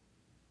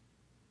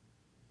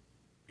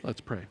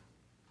 Let's pray.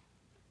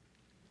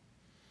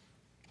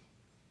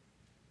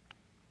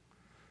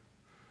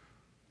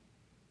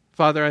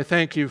 Father, I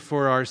thank you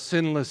for our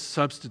sinless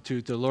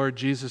substitute, the Lord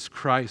Jesus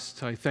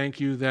Christ. I thank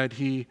you that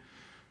He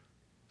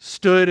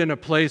stood in a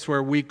place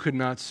where we could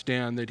not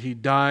stand, that He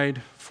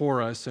died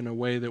for us in a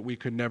way that we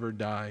could never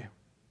die.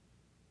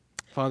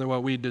 Father,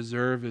 what we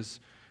deserve is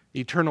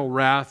eternal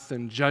wrath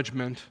and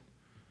judgment,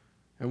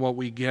 and what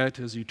we get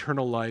is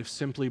eternal life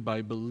simply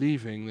by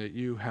believing that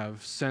you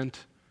have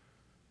sent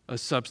a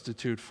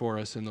substitute for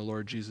us in the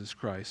Lord Jesus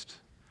Christ,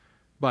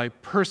 by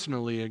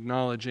personally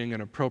acknowledging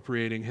and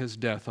appropriating His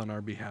death on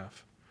our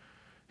behalf,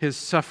 His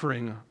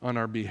suffering on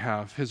our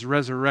behalf, His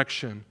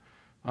resurrection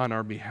on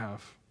our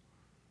behalf.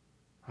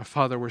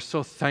 Father, we're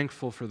so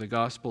thankful for the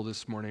gospel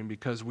this morning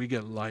because we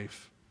get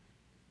life.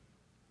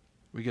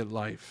 We get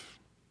life.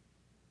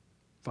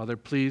 Father,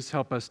 please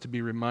help us to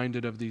be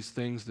reminded of these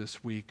things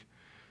this week.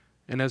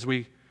 And as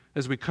we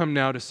come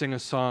now to sing a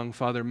song,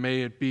 Father,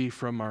 may it be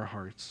from our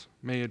hearts.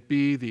 May it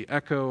be the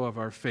echo of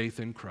our faith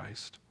in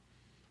Christ.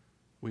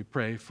 We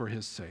pray for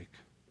His sake.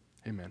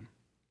 Amen.